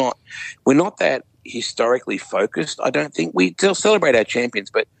not that historically focused. I don't think we still celebrate our champions,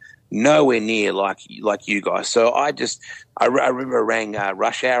 but nowhere near like you guys. So I remember I rang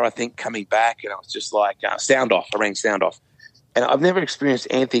Rush Hour, I think, coming back, and I was just like, sound off. I rang sound off. And I've never experienced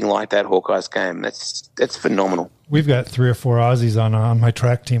anything like that Hawkeyes game. That's phenomenal. We've got 3 or 4 Aussies on my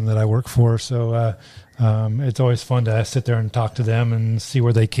track team that I work for, so it's always fun to sit there and talk to them and see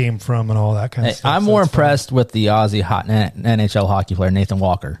where they came from and all that kind of stuff. I'm more impressed with the Aussie NHL hockey player, Nathan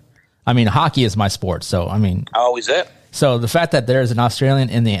Walker. I mean, hockey is my sport, so I mean. Oh, is it? So the fact that there's an Australian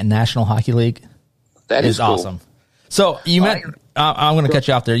in the National Hockey League that is cool. Awesome. So I'm going to cut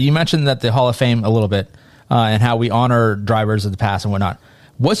you off there. You mentioned that the Hall of Fame a little bit and how we honor drivers of the past and whatnot.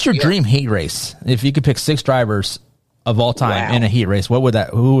 What's your dream heat race? If you could pick 6 drivers of all time in a heat race, who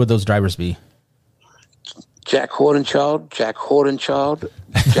would those drivers be? Jack Hordenchild.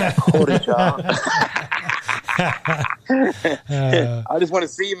 I just want to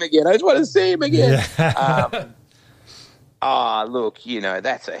see him again. Look,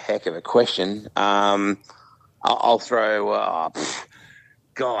 that's a heck of a question. I'll throw.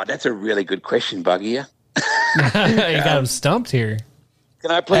 God, that's a really good question, Buggy. You got him stumped here.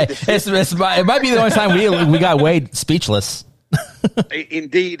 Can I play? It might be the only time we got Wade speechless.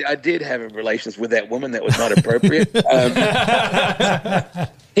 Indeed, I did have relations with that woman. That was not appropriate.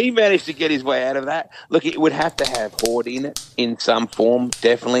 He managed to get his way out of that. Look, it would have to have Horde in it in some form,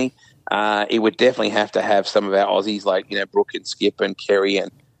 definitely. It would definitely have to have some of our Aussies like, Brooke and Skip and Kerry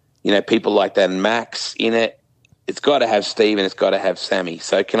and, people like that and Max in it. It's got to have Steve and it's got to have Sammy.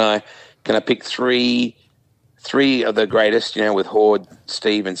 So can I pick three of the greatest, with Horde,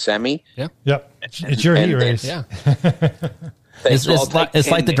 Steve and Sammy? Yeah. Yep. It's your heat race. Yeah. It's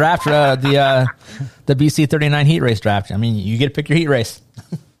like the draft, the BC 39 heat race draft. I mean, you get to pick your heat race.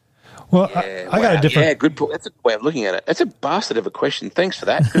 Well, I got a different. Yeah, good. That's a good way of looking at it. That's a bastard of a question. Thanks for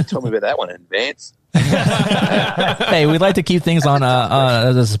that. Could have told me about that one in advance. Hey, we'd like to keep things on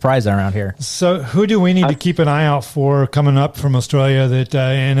as a surprise around here. So, who do we need to keep an eye out for coming up from Australia that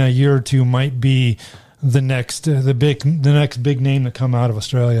in a year or two might be the next big name to come out of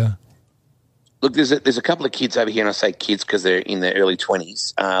Australia? Look, there's a couple of kids over here, and I say kids because they're in their early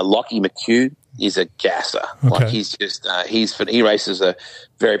 20s. Lockie McHugh is a gasser. Okay. Like he's just he races a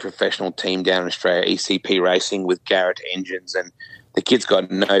very professional team down in Australia, ECP Racing with Garrett Engines, and the kid's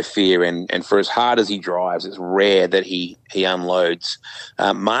got no fear. And for as hard as he drives, it's rare that he unloads.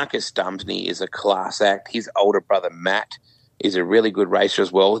 Marcus Dumsney is a class act. His older brother Matt is a really good racer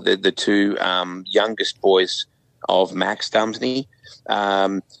as well. The two youngest boys of Max Dumsney.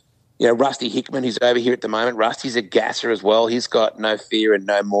 Rusty Hickman, who's over here at the moment. Rusty's a gasser as well. He's got no fear and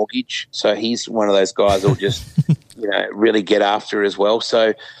no mortgage. So he's one of those guys who'll just, really get after it as well.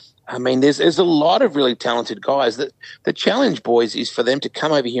 So, I mean, there's a lot of really talented guys. The challenge, boys, is for them to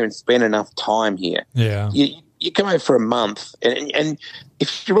come over here and spend enough time here. Yeah. You come over for a month, and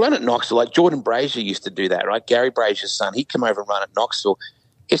if you run at Knoxville, like Jordan Brazier used to do that, right? Gary Brazier's son, he'd come over and run at Knoxville.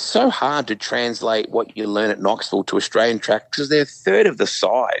 It's so hard to translate what you learn at Knoxville to Australian track because they're a third of the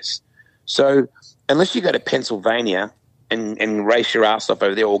size. So unless you go to Pennsylvania and race your ass off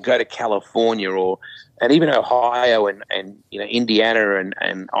over there, or go to California and even Ohio and Indiana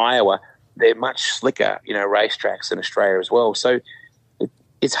and Iowa, they're much slicker, racetracks in Australia as well. So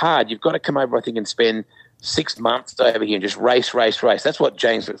it's hard. You've got to come over, I think, and spend 6 months over here and just race. That's what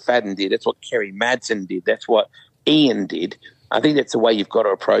James McFadden did. That's what Kerry Madsen did. That's what Ian did. I think that's the way you've got to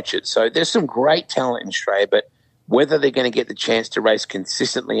approach it. So there's some great talent in Australia, but whether they're going to get the chance to race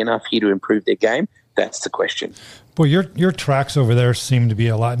consistently enough here to improve their game, that's the question. Well, your tracks over there seem to be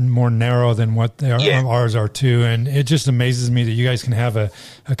a lot more narrow than what ours are too, and it just amazes me that you guys can have a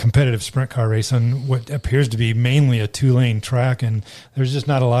competitive sprint car race on what appears to be mainly a 2-lane track, and there's just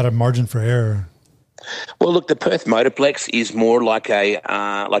not a lot of margin for error. Well, look, the Perth Motorplex is more like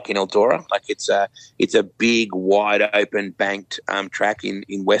like in Eldora. Like it's a big, wide open, banked track in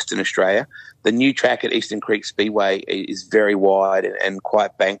Western Australia. The new track at Eastern Creek Speedway is very wide and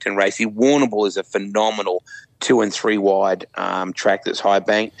quite banked and racy. Warrnambool is a phenomenal 2 and 3 wide track that's high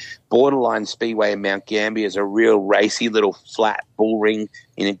banked. Borderline Speedway in Mount Gambier is a real racy little flat bull ring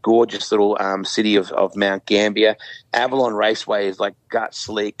in a gorgeous little city of Mount Gambier. Avalon Raceway is like gut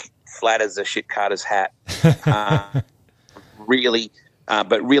slick, flat as a shit carter's hat, really,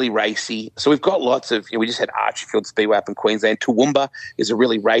 but really racy. So we've got lots of, we just had Archerfield Speedway up in Queensland. Toowoomba is a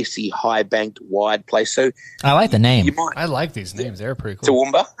really racy, high-banked, wide place. So I like the name. I like these names. They're pretty cool.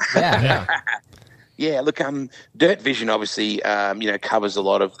 Toowoomba? Yeah. Yeah, look, Dirt Vision obviously, covers a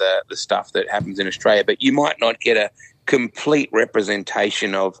lot of the stuff that happens in Australia, but you might not get a complete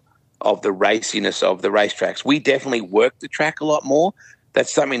representation of the raciness of the racetracks. We definitely work the track a lot more.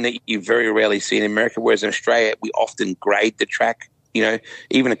 That's something that you very rarely see in America, whereas in Australia, we often grade the track,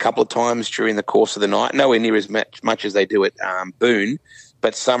 even a couple of times during the course of the night, nowhere near as much as they do at Boone,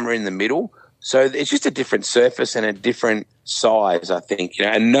 but somewhere in the middle. So it's just a different surface and a different size, I think,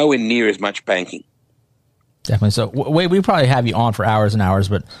 and nowhere near as much banking. Definitely. So we probably have you on for hours and hours,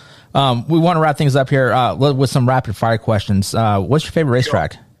 but we want to wrap things up here with some rapid fire questions. What's your favorite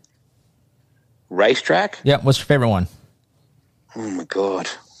racetrack? Racetrack? Yep. What's your favorite one? Oh, my God.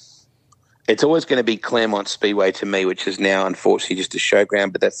 It's always going to be Claremont Speedway to me, which is now, unfortunately, just a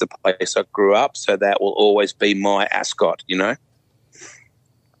showground, but that's the place I grew up, so that will always be my ascot, Is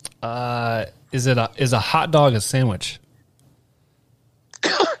a hot dog a sandwich?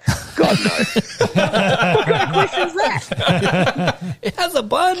 God, no. What kind of question is that? It has a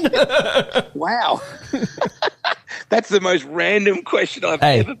bun. Wow. That's the most random question I've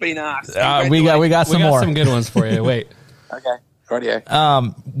ever been asked. We got some more. Some good ones for you. Wait. Okay. Radio.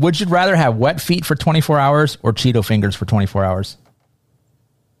 Would you rather have wet feet for 24 hours or Cheeto fingers for 24 hours?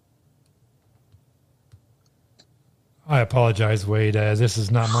 I apologize, Wade. This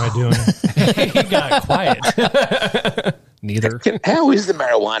is not my doing. You got quiet. Neither. How is the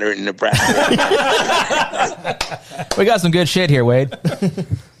marijuana in Nebraska? We got some good shit here, Wade.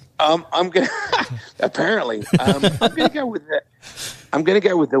 I'm gonna apparently. I'm gonna go with that. I'm going to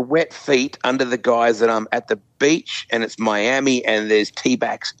go with the wet feet under the guise that I'm at the beach and it's Miami and there's tea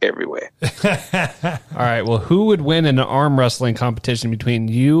bags everywhere. All right. Well, who would win in an arm wrestling competition between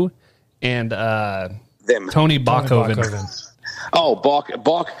you and them? Tony Bachhoven. Oh,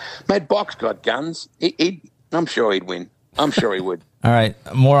 Bach. Mate, Bach's got guns. I'm sure he'd win. I'm sure he would. All right.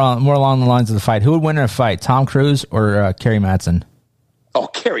 More along the lines of the fight. Who would win in a fight, Tom Cruise or Kerry Madsen? Oh,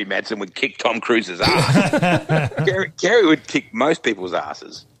 Kerry Madsen would kick Tom Cruise's ass. Kerry would kick most people's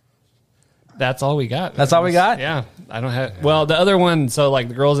asses. That's all we got. That's all we got? Yeah. I don't have... Well, the other one, so like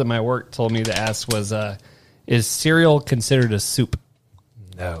the girls at my work told me to ask was, is cereal considered a soup?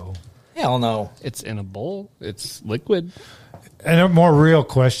 No. Hell no. It's in a bowl. It's liquid. And a more real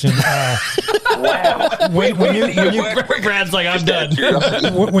question. Wow. When you Brad's like, I'm done.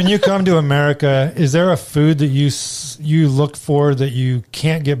 When you come to America, is there a food that you look for that you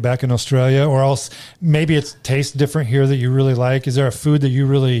can't get back in Australia, or else maybe it tastes different here that you really like? Is there a food that you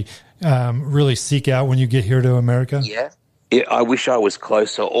really seek out when you get here to America? Yeah. I wish I was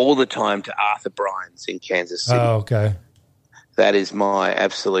closer all the time to Arthur Bryan's in Kansas City. Oh, okay. That is my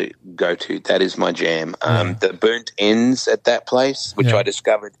absolute go-to. That is my jam. The burnt ends at that place, which I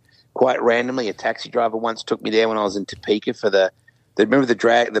discovered quite randomly. A taxi driver once took me there when I was in Topeka for remember the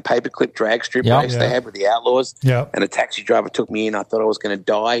paperclip drag strip race they had with the Outlaws? Yeah. And a taxi driver took me in. I thought I was going to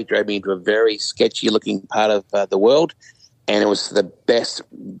die. He drove me into a very sketchy-looking part of the world, and it was the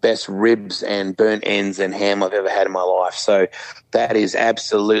best ribs and burnt ends and ham I've ever had in my life. So that is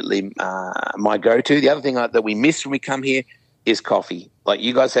absolutely my go-to. The other thing that we miss when we come here is coffee. Like,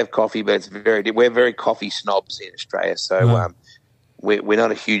 you guys have coffee, but we're very coffee snobs in Australia. So we're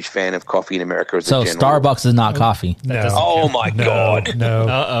not a huge fan of coffee in America as a general. So Starbucks is not coffee. No. Oh my God. No.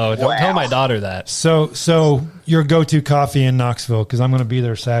 Uh-oh. Don't tell my daughter that. So your go-to coffee in Knoxville, because I'm going to be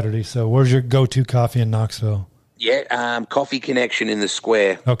there Saturday. So where's your go-to coffee in Knoxville? Yeah, Coffee Connection in the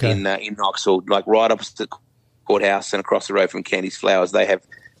square in Knoxville, like right opposite the courthouse and across the road from Candy's Flowers. They have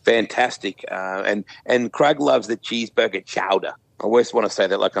fantastic, and Craig loves the cheeseburger chowder. I always want to say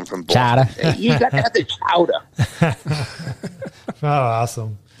that like I'm from Boston. Chowder. You got to have the chowder. Oh,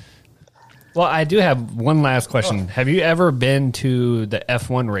 awesome. Well, I do have one last question. Have you ever been to the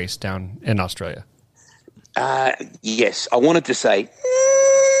F1 race down in Australia? Yes. I wanted to say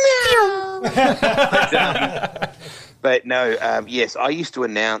but no, yes, I used to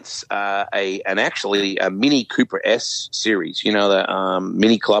announce a Mini Cooper S series, you know, the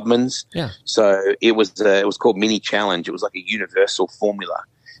Mini Clubmans. Yeah. So it was called Mini Challenge. It was like a universal formula,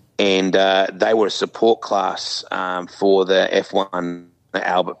 and they were a support class for the F1 at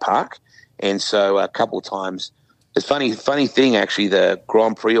Albert Park. And so a couple of times, the funny thing actually, the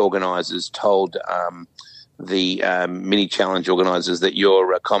Grand Prix organisers told the Mini Challenge organisers that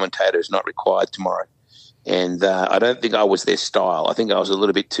your commentator is not required tomorrow. And I don't think I was their style. I think I was a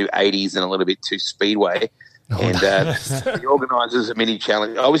little bit too 80s and a little bit too Speedway. The organisers of Mini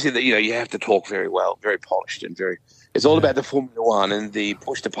Challenge, obviously, you have to talk very well, very polished, and very. It's all about the Formula One and the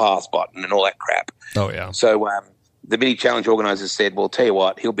push to pass button and all that crap. Oh yeah. So the Mini Challenge organisers said, "Well, tell you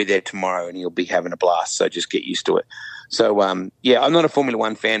what, he'll be there tomorrow and he'll be having a blast. So just get used to it." So I'm not a Formula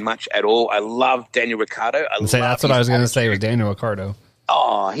One fan much at all. I love Daniel Ricciardo. That's what I was going to say with Daniel Ricciardo.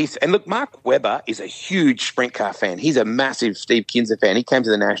 Oh, and look, Mark Webber is a huge sprint car fan. He's a massive Steve Kinser fan. He came to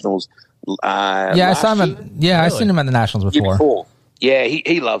the Nationals. I saw him. I've seen him at the Nationals before. Yeah,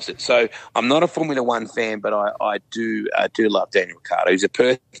 he loves it. So I'm not a Formula One fan, but I do love Daniel Ricciardo. He's a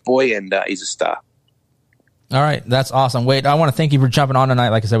Perth boy and he's a star. All right, that's awesome. Wade, I want to thank you for jumping on tonight.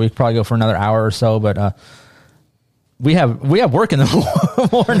 Like I said, we could probably go for another hour or so, but we have work in the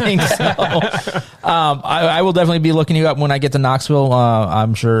morning, so I will definitely be looking you up when I get to Knoxville.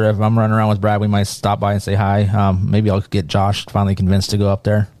 I'm sure if I'm running around with Brad, we might stop by and say hi. Maybe I'll get Josh finally convinced to go up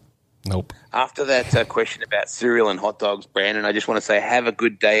there. Nope. After that question about cereal and hot dogs, Brandon, I just want to say have a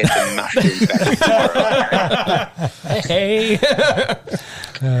good day at the Mushroom Factory tomorrow. Hey.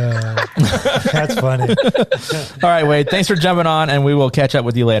 That's funny. All right, Wade, thanks for jumping on, and we will catch up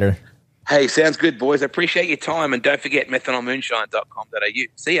with you later. Hey, sounds good, boys. I appreciate your time, and don't forget methanolmoonshine.com.au.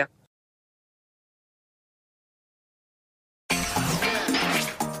 See ya.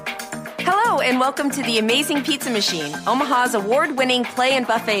 Hello, and welcome to the Amazing Pizza Machine, Omaha's award-winning play and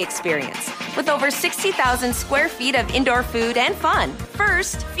buffet experience. With over 60,000 square feet of indoor food and fun.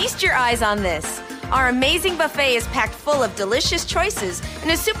 First, feast your eyes on this. Our amazing buffet is packed full of delicious choices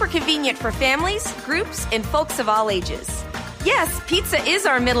and is super convenient for families, groups, and folks of all ages. Yes, pizza is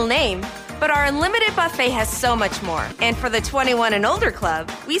our middle name, but our unlimited buffet has so much more. And for the 21 and older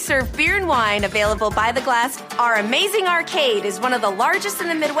club, we serve beer and wine available by the glass. Our amazing arcade is one of the largest in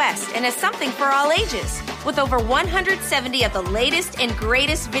the Midwest and is something for all ages, with over 170 of the latest and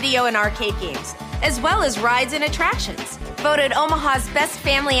greatest video and arcade games, as well as rides and attractions. Voted Omaha's best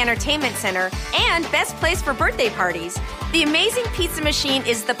family entertainment center and best place for birthday parties, the Amazing Pizza Machine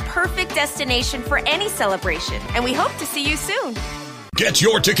is the perfect destination for any celebration, and we hope to see you soon. Get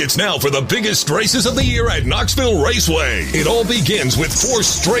your tickets now for the biggest races of the year at Knoxville Raceway. It all begins with 4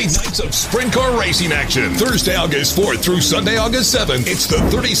 straight nights of sprint car racing action. Thursday, August 4th through Sunday, August 7th, it's the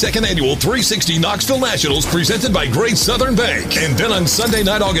 32nd Annual 360 Knoxville Nationals presented by Great Southern Bank. And then on Sunday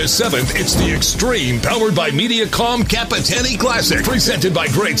night, August 7th, it's the Extreme powered by Mediacom Capitani Classic presented by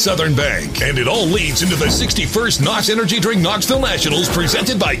Great Southern Bank. And it all leads into the 61st Knox Energy Drink Knoxville Nationals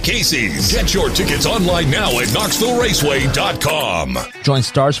presented by Casey's. Get your tickets online now at KnoxvilleRaceway.com. Join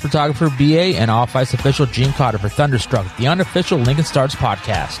Stars photographer BA and Off-Ice official Gene Cotter for Thunderstruck, the unofficial Lincoln Stars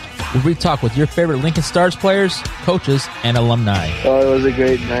podcast, where we talk with your favorite Lincoln Stars players, coaches, and alumni. Oh, it was a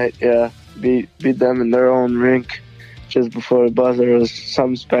great night, yeah. Beat them in their own rink just before the buzzer. It was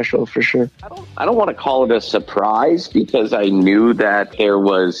something special for sure. I don't want to call it a surprise because I knew that there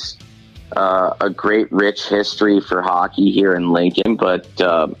was a great, rich history for hockey here in Lincoln, but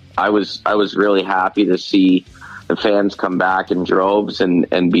I was really happy to see the fans come back in droves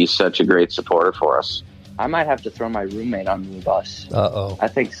and be such a great supporter for us. I might have to throw my roommate on the bus. Uh-oh. I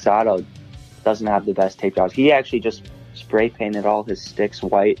think Sato doesn't have the best tape jobs. He actually just spray painted all his sticks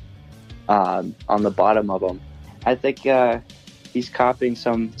white on the bottom of them. I think he's copying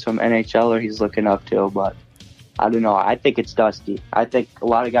some NHLer he's looking up to, but I don't know. I think it's dusty. I think a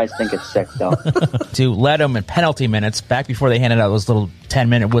lot of guys think it's sick, though. To let them in penalty minutes, back before they handed out those little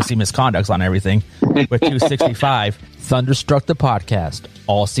 10-minute wussy misconducts on everything, with 265, Thunderstruck the podcast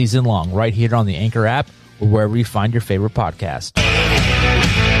all season long, right here on the Anchor app or wherever you find your favorite podcast.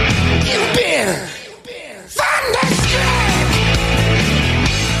 You've been Thunderstruck!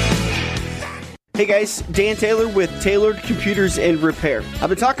 Hey guys, Dan Taylor with Tailored Computers and Repair. I've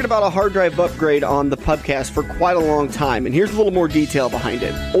been talking about a hard drive upgrade on the podcast for quite a long time, and here's a little more detail behind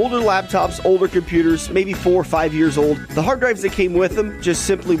it. Older laptops, older computers, maybe 4 or 5 years old, the hard drives that came with them just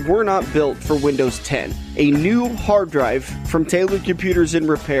simply were not built for Windows 10. A new hard drive from Tailored Computers and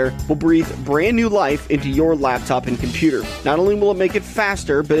Repair will breathe brand new life into your laptop and computer. Not only will it make it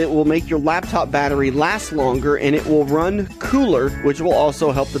faster, but it will make your laptop battery last longer, and it will run cooler, which will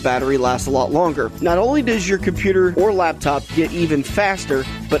also help the battery last a lot longer. Not only does your computer or laptop get even faster,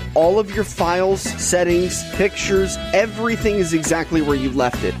 but all of your files, settings, pictures, everything is exactly where you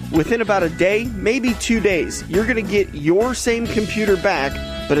left it. Within about a day, maybe 2 days, you're going to get your same computer back,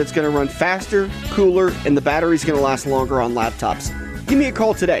 but it's going to run faster, cooler, and the battery's going to last longer on laptops. Give me a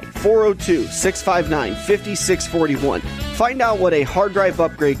call today, 402-659-5641. Find out what a hard drive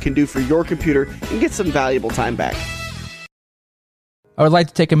upgrade can do for your computer and get some valuable time back. I would like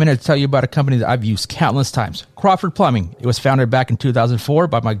to take a minute to tell you about a company that I've used countless times, Crawford Plumbing. It was founded back in 2004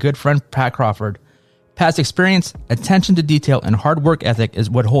 by my good friend Pat Crawford. Pat's experience, attention to detail, and hard work ethic is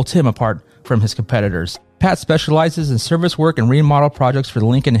what holds him apart from his competitors. Pat specializes in service work and remodel projects for the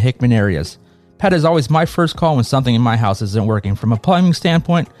Lincoln and Hickman areas. Pat is always my first call when something in my house isn't working from a plumbing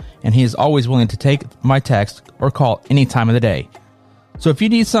standpoint, and he is always willing to take my text or call any time of the day. So if you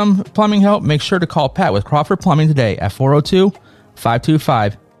need some plumbing help, make sure to call Pat with Crawford Plumbing today at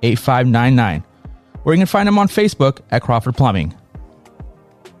 402-525-8599. Or you can find him on Facebook at Crawford Plumbing.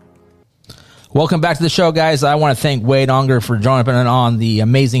 Welcome back to the show, guys. I want to thank Wade Unger for joining on the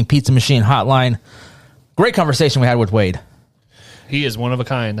Amazing Pizza Machine hotline. Great conversation we had with Wade. He is one of a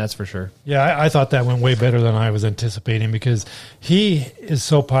kind, that's for sure. Yeah, I thought that went way better than I was anticipating because he is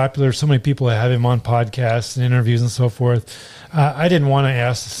so popular. So many people have him on podcasts and interviews and so forth. I didn't want to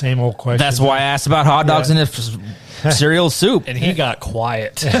ask the same old question. That's why I asked about hot dogs and cereal soup. And he got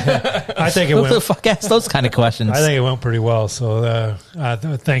quiet. I think it Who went. the fuck asks those kind of questions? I think it went pretty well. So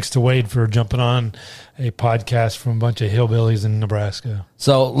thanks to Wade for jumping on a podcast from a bunch of hillbillies in Nebraska.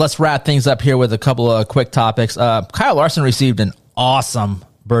 So let's wrap things up here with a couple of quick topics. Kyle Larson received an awesome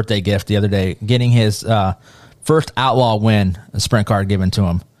birthday gift the other day, getting his first Outlaw win, a sprint car given to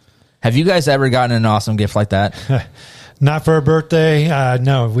him. Have you guys ever gotten an awesome gift like that? Not for a birthday.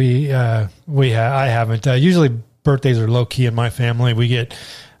 No, I haven't. Usually birthdays are low key in my family. We have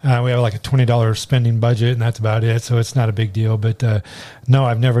like a $20 spending budget, and that's about it. So it's not a big deal. But no,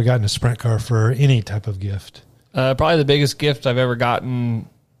 I've never gotten a sprint car for any type of gift. Probably the biggest gift I've ever gotten,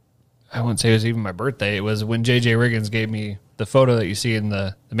 I wouldn't say it was even my birthday. It was when JJ Riggins gave me the photo that you see in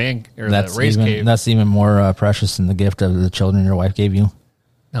the man or the race cave. That's even more precious than the gift of the children your wife gave you.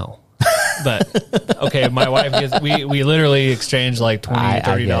 No. But okay, my wife gets, we literally exchange like $20,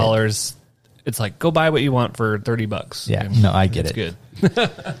 $30. It's like, go buy what you want for $30. Yeah, no, I get it. Good.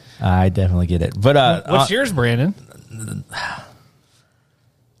 I definitely get it. But what's yours, Brandon?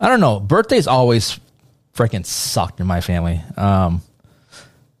 I don't know. Birthdays always freaking sucked in my family. My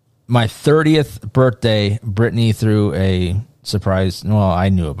 30th birthday, Brittany threw a surprise. Well, I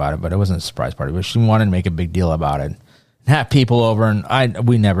knew about it, but it wasn't a surprise party. But she wanted to make a big deal about it. Have people over, and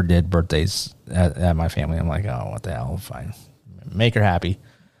we never did birthdays at my family. I'm like, oh, what the hell? Fine. Make her happy.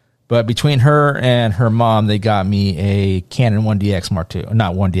 But between her and her mom, they got me a Canon 1DX Mark II.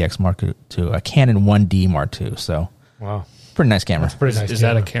 Not 1DX Mark II, a Canon 1D Mark II. So, wow. Pretty nice camera. That's pretty nice. Is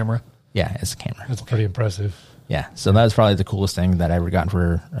that a camera? Yeah, it's a camera. That's pretty impressive. Yeah, so that was probably the coolest thing that I ever gotten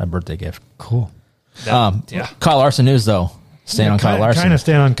for a birthday gift. Cool. Yeah. Kyle Larson news, though. Staying on Kyle Larson. Kind of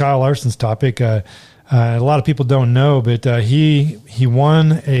staying on Kyle Larson's topic. A lot of people don't know, but he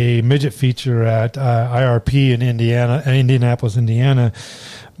won a midget feature at IRP in Indianapolis, Indiana,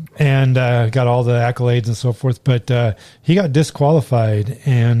 and got all the accolades and so forth. But he got disqualified,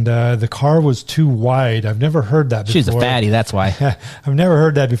 and the car was too wide. I've never heard that before. She's a fatty, that's why. I've never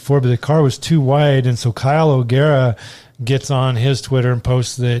heard that before, but the car was too wide, and so Kyle O'Gara gets on his Twitter and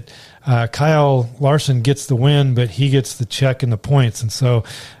posts that Kyle Larson gets the win, but he gets the check and the points, and so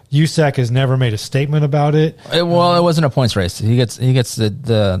USAC has never made a statement about it. It wasn't a points race. He gets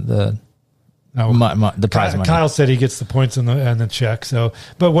the prize money. Kyle said he gets the points and the check. So,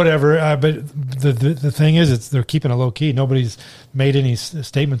 but whatever. But the thing is, they're keeping it low key. Nobody's made any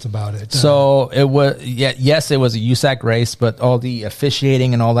statements about it. So it was yes, it was a USAC race, but all the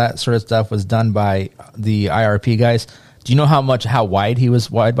officiating and all that sort of stuff was done by the IRP guys. Do you know how wide he was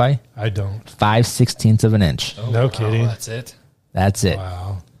wide by? I don't. 5/16 of an inch. Oh, no kidding. That's it. That's it.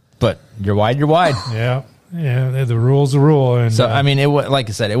 Wow. But you're wide. You're wide. Yeah. The rule's the rule. And so I mean, it was like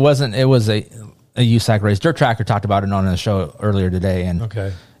I said, it was a USAC race. Dirt Tracker talked about it on the show earlier today, and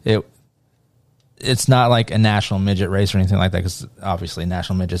okay, it it's not like a national midget race or anything like that, because obviously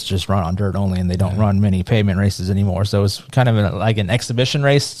national midgets just run on dirt only, and they don't run many pavement races anymore. So it's kind of like an exhibition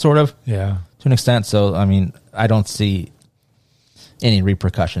race, sort of, to an extent. So, I mean, I don't see any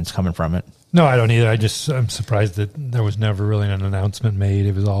repercussions coming from it. No, I don't either. I'm surprised that there was never really an announcement made.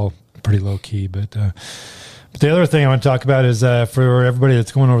 It was all pretty low key. But the other thing I want to talk about is for everybody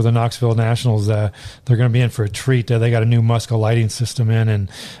that's going over the Knoxville Nationals, they're going to be in for a treat. They got a new Musco lighting system in,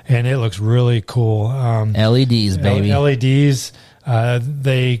 and it looks really cool. LEDs, baby. LEDs.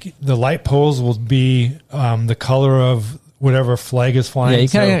 The light poles will be the color of whatever flag is flying. Yeah, you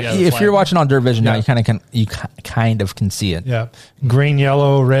kinda, if you're watching on Dirt Vision now, you kind of can see it. Yeah, green,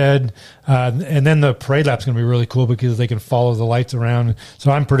 yellow, red, and then the parade lap's going to be really cool because they can follow the lights around. So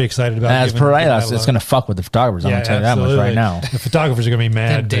I'm pretty excited about it. As parade laps, it's going to fuck with the photographers. I'm going to tell you that much right now. The photographers are going to be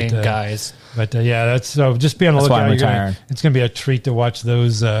mad. Dang guys. But that's so. Just be on the lookout. It's going to be a treat to watch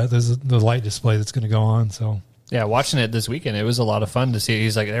the light display that's going to go on. So yeah, watching it this weekend, it was a lot of fun to see.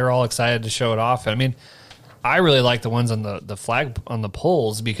 He's like, they're all excited to show it off. I mean, I really like the ones on the flag on the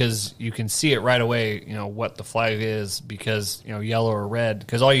poles because you can see it right away, what the flag is because, yellow or red.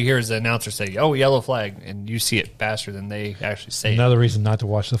 Because all you hear is the announcer say, oh, yellow flag, and you see it faster than they actually say Another reason not to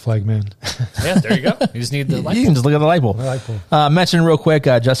watch the flagman. Yeah, there you go. You just need the light You can just look at the light bulb. Mention real quick,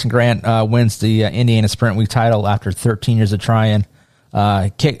 Justin Grant wins the Indiana Sprint Week title after 13 years of trying.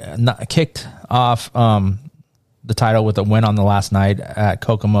 Kicked off the title with a win on the last night at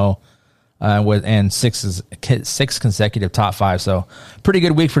Kokomo. And six consecutive top five, so pretty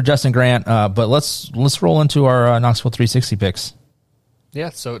good week for Justin Grant. But let's roll into our Knoxville 360 picks. Yeah.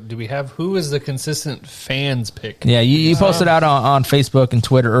 So do we have who is the consistent fans pick? Yeah, you posted out on Facebook and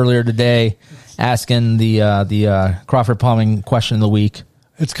Twitter earlier today, asking the Crawford Plumbing question of the week.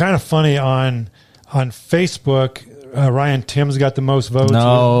 It's kind of funny on Facebook. Ryan Timms got the most votes.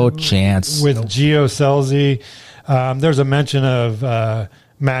 No chance with Gio Selzy. There's a mention of.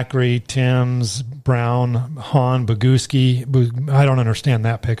 Macri, Timms, Brown, Hahn, Boguski. I don't understand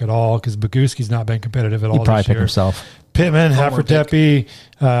that pick at all because Boguski's not been competitive at all. He'd probably this year. pick himself. Pittman, Haffertepe,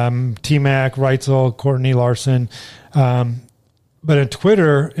 T-Mac, Reitzel, Courtney Larson. But in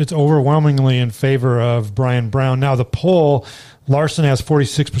Twitter, it's overwhelmingly in favor of Brian Brown. Now, the poll, Larson has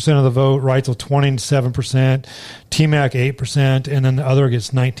 46% of the vote, Reitzel 27%, T-Mac 8%, and then the other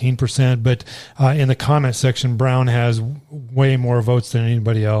gets 19%. But in the comment section, Brown has way more votes than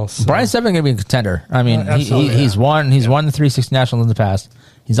anybody else. So. Brian's definitely going to be a contender. I mean, he's won the 360 Nationals in the past.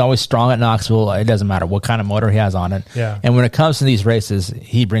 He's always strong at Knoxville. It doesn't matter what kind of motor he has on it. Yeah. And when it comes to these races,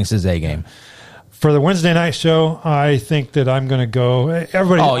 he brings his A game. For the Wednesday night show, I think that I'm going to go.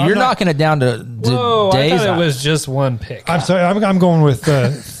 Everybody, oh, you're knocking it down to Whoa, days. I thought it was just one pick. I'm sorry. I'm going with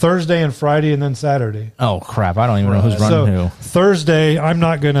Thursday and Friday, and then Saturday. Oh crap! I don't even know who's running who. Thursday, I'm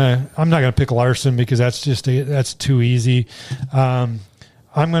not gonna pick Larson because that's too easy. I'm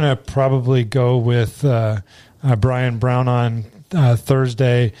gonna probably go with Brian Brown on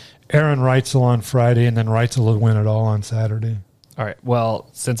Thursday, Aaron Reitzel on Friday, and then Reitzel will win it all on Saturday. All right. Well,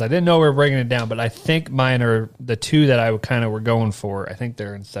 since I didn't know we were breaking it down, but I think mine are the two that I kind of were going for. I think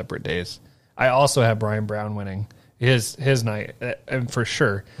they're in separate days. I also have Brian Brown winning his night, and for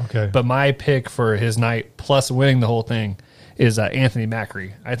sure. Okay. But my pick for his night plus winning the whole thing is Anthony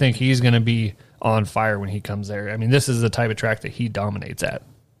Macri. I think he's going to be on fire when he comes there. I mean, this is the type of track that he dominates at.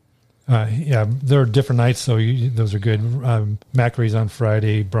 Yeah, there are different nights, so those are good. Macri's on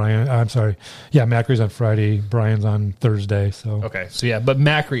Friday. Macri's on Friday. Brian's on Thursday. So okay, so yeah, but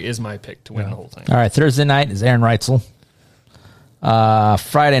Macri is my pick to win the whole thing. All right, Thursday night is Aaron Reitzel.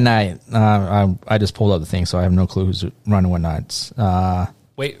 Friday night, I just pulled up the thing, so I have no clue who's running what nights.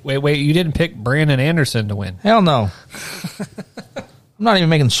 Wait! You didn't pick Brandon Anderson to win? Hell no! I'm not even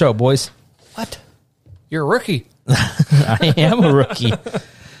making the show, boys. What? You're a rookie. I am a rookie.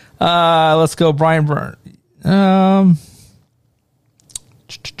 Let's go, Brian Brown. Brandon's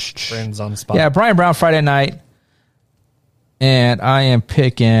on the spot. Yeah, Brian Brown Friday night, and I am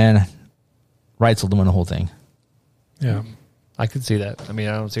picking Reitzel to win the whole thing. Yeah, I could see that. I mean,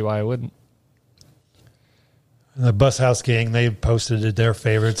 I don't see why I wouldn't. The Bus House Gang, they posted their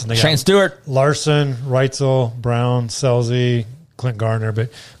favorites, and they Shane got Stewart, Larson, Reitzel, Brown, Selzy, Clint Garner. But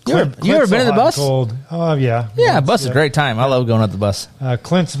you ever been in the bus? Oh yeah, bus is a great time. I love going at the bus.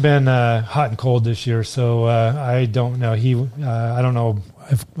 Clint's been hot and cold this year, so I don't know. I don't know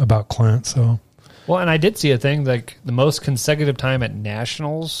about Clint. So well, and I did see a thing like the most consecutive time at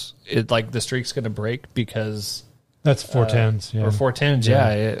nationals. The streak's going to break because that's 410s, or 410s.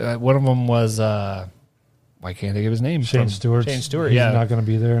 Yeah, one of them was. Why can't I think of his name? Shane Stewart. Shane Stewart. He's yeah, not going to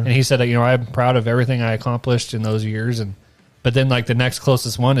be there. And he said, I'm proud of everything I accomplished in those years, and But then, like, the next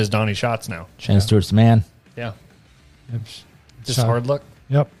closest one is Donnie Schatz now. Shane Stewart's man. Yeah. Yep. Just hard luck.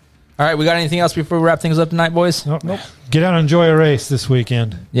 Yep. All right, we got anything else before we wrap things up tonight, boys? Nope. Get out and enjoy a race this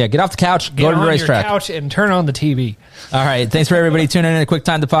weekend. Yeah, get off the couch, Get go to the on racetrack. your couch and turn on the TV. All right, thanks for everybody tuning in to Quick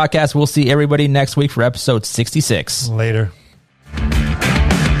Time, the podcast. We'll see everybody next week for episode 66. Later.